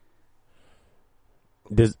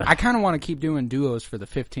 Does, I kind of want to keep doing duos for the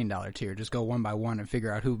 $15 tier. Just go one by one and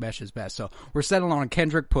figure out who meshes best. So we're settling on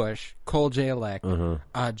Kendrick Push, Cole J-Elect,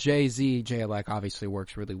 Jay-Z. J-Elect obviously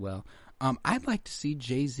works really well. I'd like to see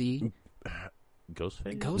Jay-Z.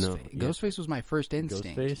 Ghostface? Ghostface was my first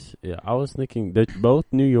instinct. Ghostface? Yeah, I was thinking they're both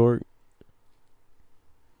New York.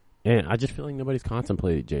 And I just feel like nobody's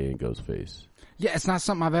contemplated Jay and Ghostface. Yeah, it's not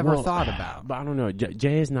something I've ever thought about. But I don't know.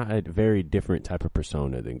 Jay is not a very different type of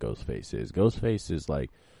persona than Ghostface is. Ghostface is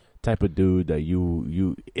like type of dude that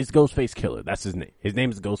it's Ghostface Killer. That's his name. His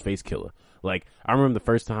name is Ghostface Killer. Like, I remember the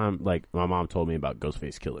first time, like, my mom told me about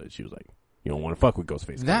Ghostface Killer. She was like, you don't want to fuck with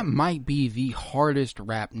Ghostface Killer. That might be the hardest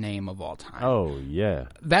rap name of all time. Oh, yeah.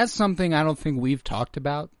 That's something I don't think we've talked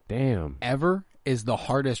about. Damn. Ever is the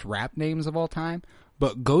hardest rap names of all time.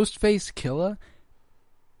 But Ghostface Killer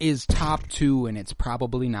is top 2, and it's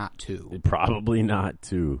probably not 2. Probably not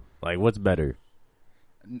 2. Like, what's better?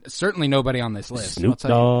 Certainly nobody on this list. Snoop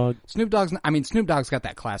Dogg. Snoop Dogg's got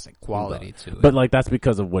that classic quality to it. But, like, that's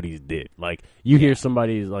because of what he did. Like, you hear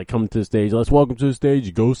somebody, like, come to the stage, let's welcome to the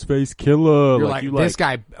stage, Ghostface Killer.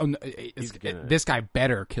 This guy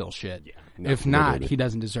better kill shit. Yeah, no, if not, literally. he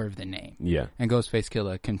doesn't deserve the name. Yeah. And Ghostface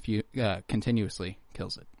Killer continuously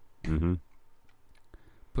kills it. Mm-hmm.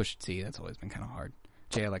 Pusha T, that's always been kind of hard.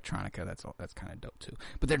 Jay Electronica, that's kind of dope too.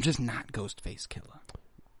 But they're just not Ghostface Killer.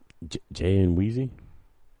 Jay and Weezy?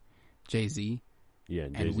 Jay-Z? Yeah,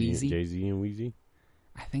 and Jay-Z, Weezy? Jay-Z and Weezy?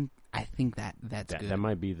 I think that's good. That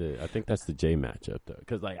might be I think that's the Jay matchup, though.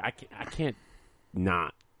 Because, like, I can't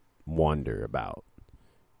not wonder about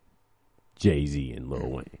Jay-Z and Lil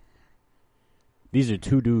Wayne. These are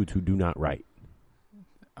two dudes who do not write.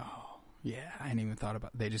 Yeah, I hadn't even thought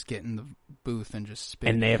about. They just get in the booth and just spit.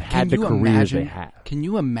 And they have had the careers they have. Can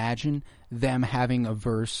you imagine them having a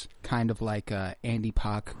verse kind of like Andy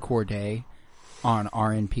Pac Corday on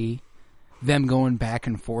RNP? Them going back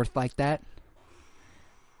and forth like that?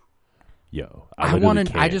 Yo,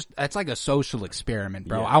 it's like a social experiment,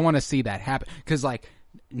 bro. Yeah. I want to see that happen. Because, like,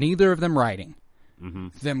 neither of them writing. Mm-hmm.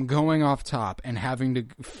 Them going off top and having to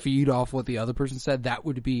feed off what the other person said, that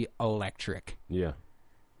would be electric. Yeah.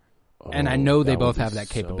 And I know they both have that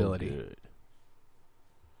capability. Good.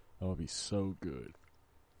 That would be so good.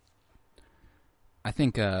 I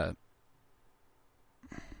think I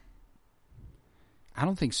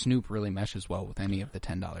don't think Snoop really meshes well with any of the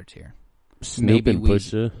 $10 tier. Snoop Maybe and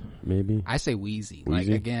Pusha, maybe. I say Weezy. Like,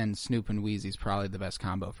 again, Snoop and Weezy's probably the best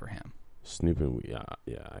combo for him. Snoop and yeah,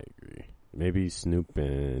 I agree. Maybe Snoop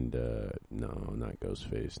and no, not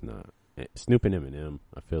Ghostface, Snoop and Eminem.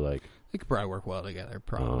 I feel like They could probably work well together.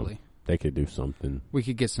 Probably. They could do something. We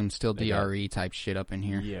could get some still DRE type shit up in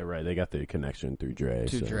here. Yeah, right. They got the connection through Dre.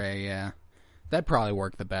 Dre, yeah. That'd probably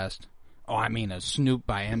work the best. Oh, I mean, a Snoop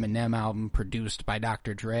by Eminem album produced by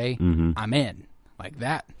Dr. Dre. Mm-hmm. I'm in. Like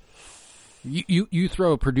that. You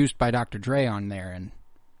throw a produced by Dr. Dre on there, and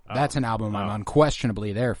that's an album I'm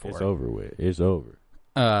unquestionably there for. It's over with. It's over.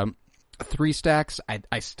 3 Stacks,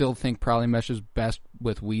 I still think probably meshes best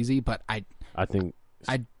with Weezy, but I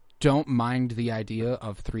don't mind the idea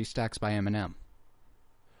of 3 Stacks by Eminem.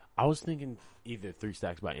 I was thinking either 3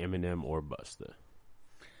 Stacks by Eminem or Busta.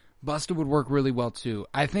 Busta would work really well too.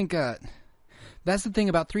 I think that's the thing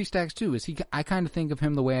about 3 Stacks too. Is I kind of think of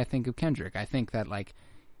him the way I think of Kendrick. I think that like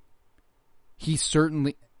he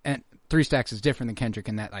certainly, and 3 Stacks is different than Kendrick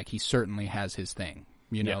in that like he certainly has his thing.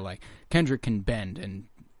 You know, like Kendrick can bend and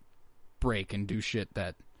break and do shit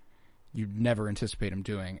that you'd never anticipate him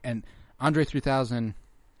doing. And Andre 3000,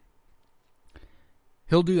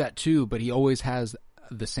 he'll do that too, but he always has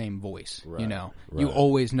the same voice. Right, you know, right. you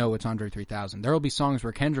always know it's Andre 3000. There will be songs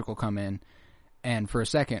where Kendrick will come in, and for a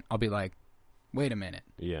second I'll be like, "Wait a minute,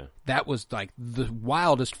 Yeah, that was like the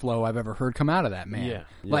wildest flow I've ever heard come out of that man." Yeah.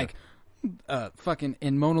 Like, fucking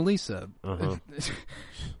in Mona Lisa. Uh-huh.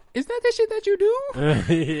 Is that the shit that you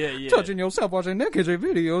do? yeah. Touching yourself, watching naked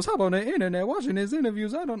videos, hop on the internet, watching his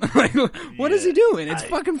interviews. I don't know. Like, what is he doing? It's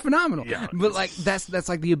fucking phenomenal. Yeah. But like that's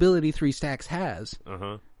like the ability 3 Stacks has.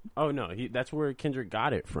 Oh no, that's where Kendrick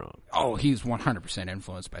got it from. Oh, he's 100%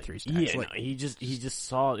 influenced by 3 Stacks. Yeah, like, no, he just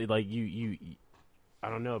saw it. Like you. I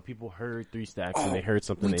don't know. People heard 3 Stacks and they heard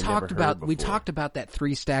something they never heard before. We talked about that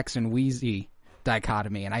 3 Stacks and Weezy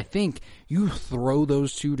dichotomy, and I think you throw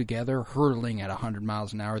those two together, hurtling at 100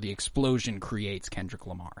 miles an hour, the explosion creates Kendrick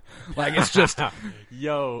Lamar. Like, it's just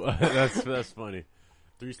Yo, that's funny.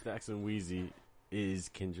 3 Stacks and Weezy. is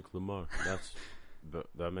Kendrick Lamar.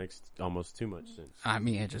 That makes almost too much sense. I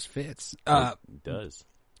mean, it just fits. It does.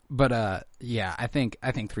 But yeah, I think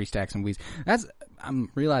 3 Stacks and Weezy.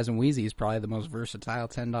 I'm realizing Weezy is probably the most versatile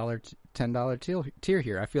 $10 tier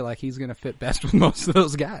here. I feel like he's gonna fit best with most of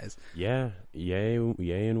those guys. Yeah, Ye and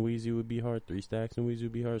Weezy would be hard. 3 Stacks and Weezy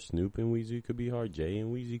would be hard. Snoop and Weezy could be hard. Jay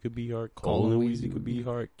and Weezy could be hard. Cole and Weezy could be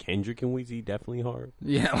hard. Kendrick and Weezy definitely hard.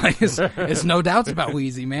 Yeah, like it's no doubts about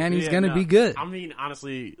Weezy, man. He's gonna be good. I mean,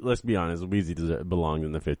 honestly, let's be honest. Weezy belongs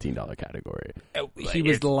in the $15 category. He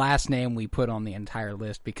was the last name we put on the entire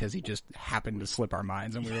list because he just happened to slip our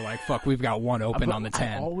minds, and we were like, "Fuck, we've got one open on the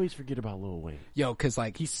 10." I always forget about Lil Wayne. Yo, because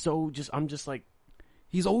like He's so I'm just like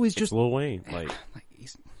he's always just Lil Wayne. Like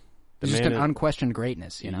he's just an unquestioned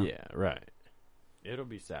greatness, you know. Yeah, right. It'll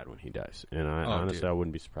be sad when he dies, and honestly, I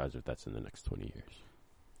wouldn't be surprised if that's in the next 20 years.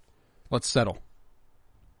 Let's settle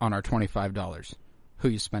on our $25. Who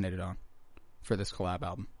you spending it on for this collab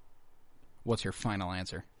album? What's your final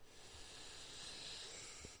answer?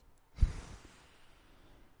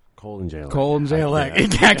 Cole and Jay. Cole and Jay. I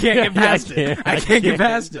can't get past it. I can't get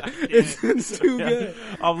past it. It's too good.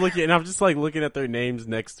 I'm just like looking at their names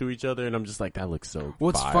next to each other, and I'm just like, that looks so.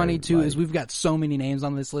 What's funny too is we've got so many names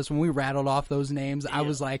on this list. When we rattled off those names, I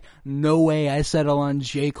was like, no way I settle on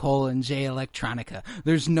J. Cole and Jay Electronica.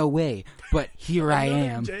 There's no way. But here I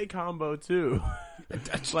am. J combo too.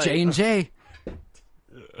 J and J.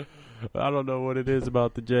 I don't know what it is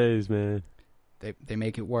about the J's, man. They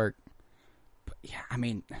make it work. But yeah, I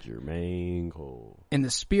mean, Jermaine Cole. In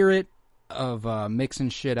the spirit of mixing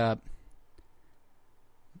shit up,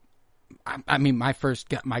 I mean, my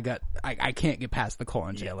gut, I can't get past the Cole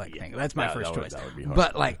and Jay Elect thing. That's my first choice. That would be hard.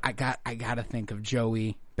 But like, I gotta think of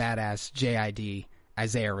Joey, Badass, JID,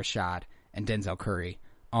 Isaiah Rashad, and Denzel Curry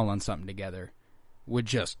all on something together would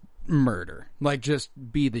just murder. Like, just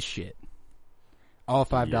be the shit. All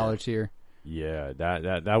 $5 tier. Yeah,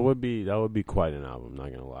 that would be quite an album.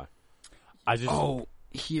 Not gonna lie.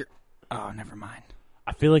 Never mind.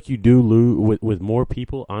 I feel like you do lose with more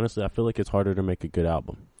people. Honestly, I feel like it's harder to make a good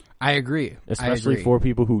album. I agree, especially for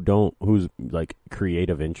people whose like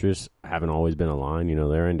creative interests haven't always been aligned. You know,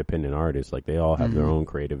 they're independent artists. Like, they all have their own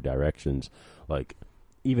creative directions. Like,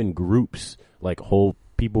 even groups, like whole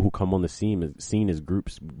people who come on the scene as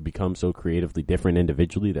groups become so creatively different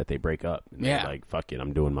individually that they break up. And they're like, fuck it,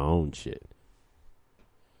 I'm doing my own shit.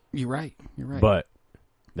 You're right. But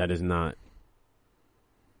that does not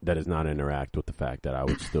interact with the fact that I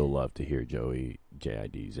would still love to hear Joey,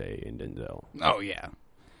 JID, Zay, and Denzel. Oh yeah.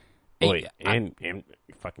 Wait, and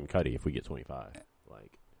fucking Cudi if we get 25.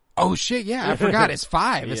 Like, oh shit, yeah, I forgot it's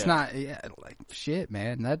 5. It's not like shit,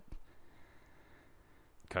 man. That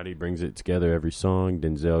Cudi brings it together every song.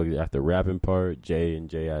 Denzel at the rapping part, Zay and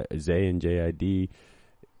JID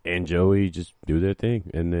and Joey just do their thing,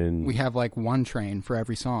 and then we have like one train for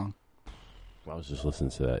every song. I was just listening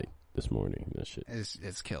to that this morning. That shit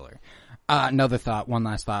is killer. One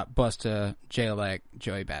last thought. Busta, J-Elect,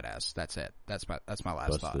 Joey Badass. That's it. That's my last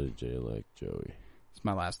thought. Busta, J-Elect, Joey. It's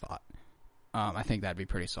my last thought. I think that'd be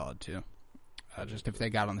pretty solid too. Just if they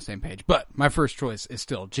got on the same page. But my first choice is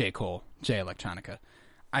still J. Cole, Jay Electronica.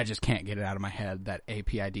 I just can't get it out of my head that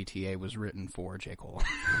APIDTA was written for J. Cole.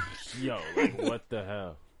 Yo, like, what the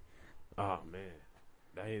hell? Oh man,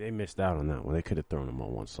 they missed out on that one. They could have thrown him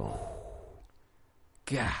on one song.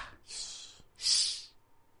 God.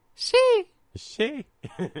 She.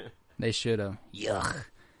 They should have. Yuck.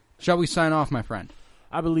 Shall we sign off, my friend?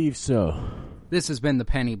 I believe so. This has been the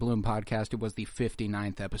Penny Bloom Podcast. It was the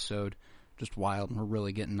 59th episode. Just wild. We're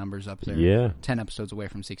really getting numbers up there. Yeah. 10 episodes away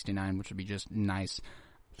from 69, which would be just nice.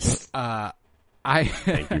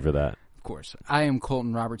 Thank you for that. Of course. I am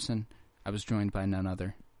Colton Robertson. I was joined by none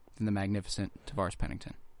other than the magnificent Tavares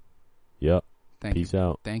Pennington. Yep. Peace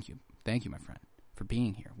out. Thank you, my friend, for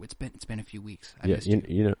being here. It's been a few weeks. I missed you.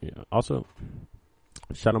 You know. Also,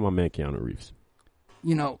 shout out my man Keanu Reeves.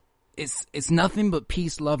 You know, it's nothing but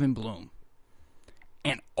peace, love, and bloom,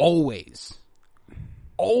 and always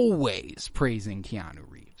praising Keanu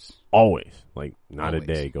Reeves. Always, like not a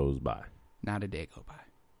day goes by. Not a day go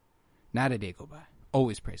by.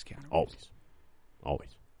 Always praise Keanu Reeves.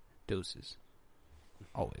 Always. Deuces.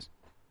 Always.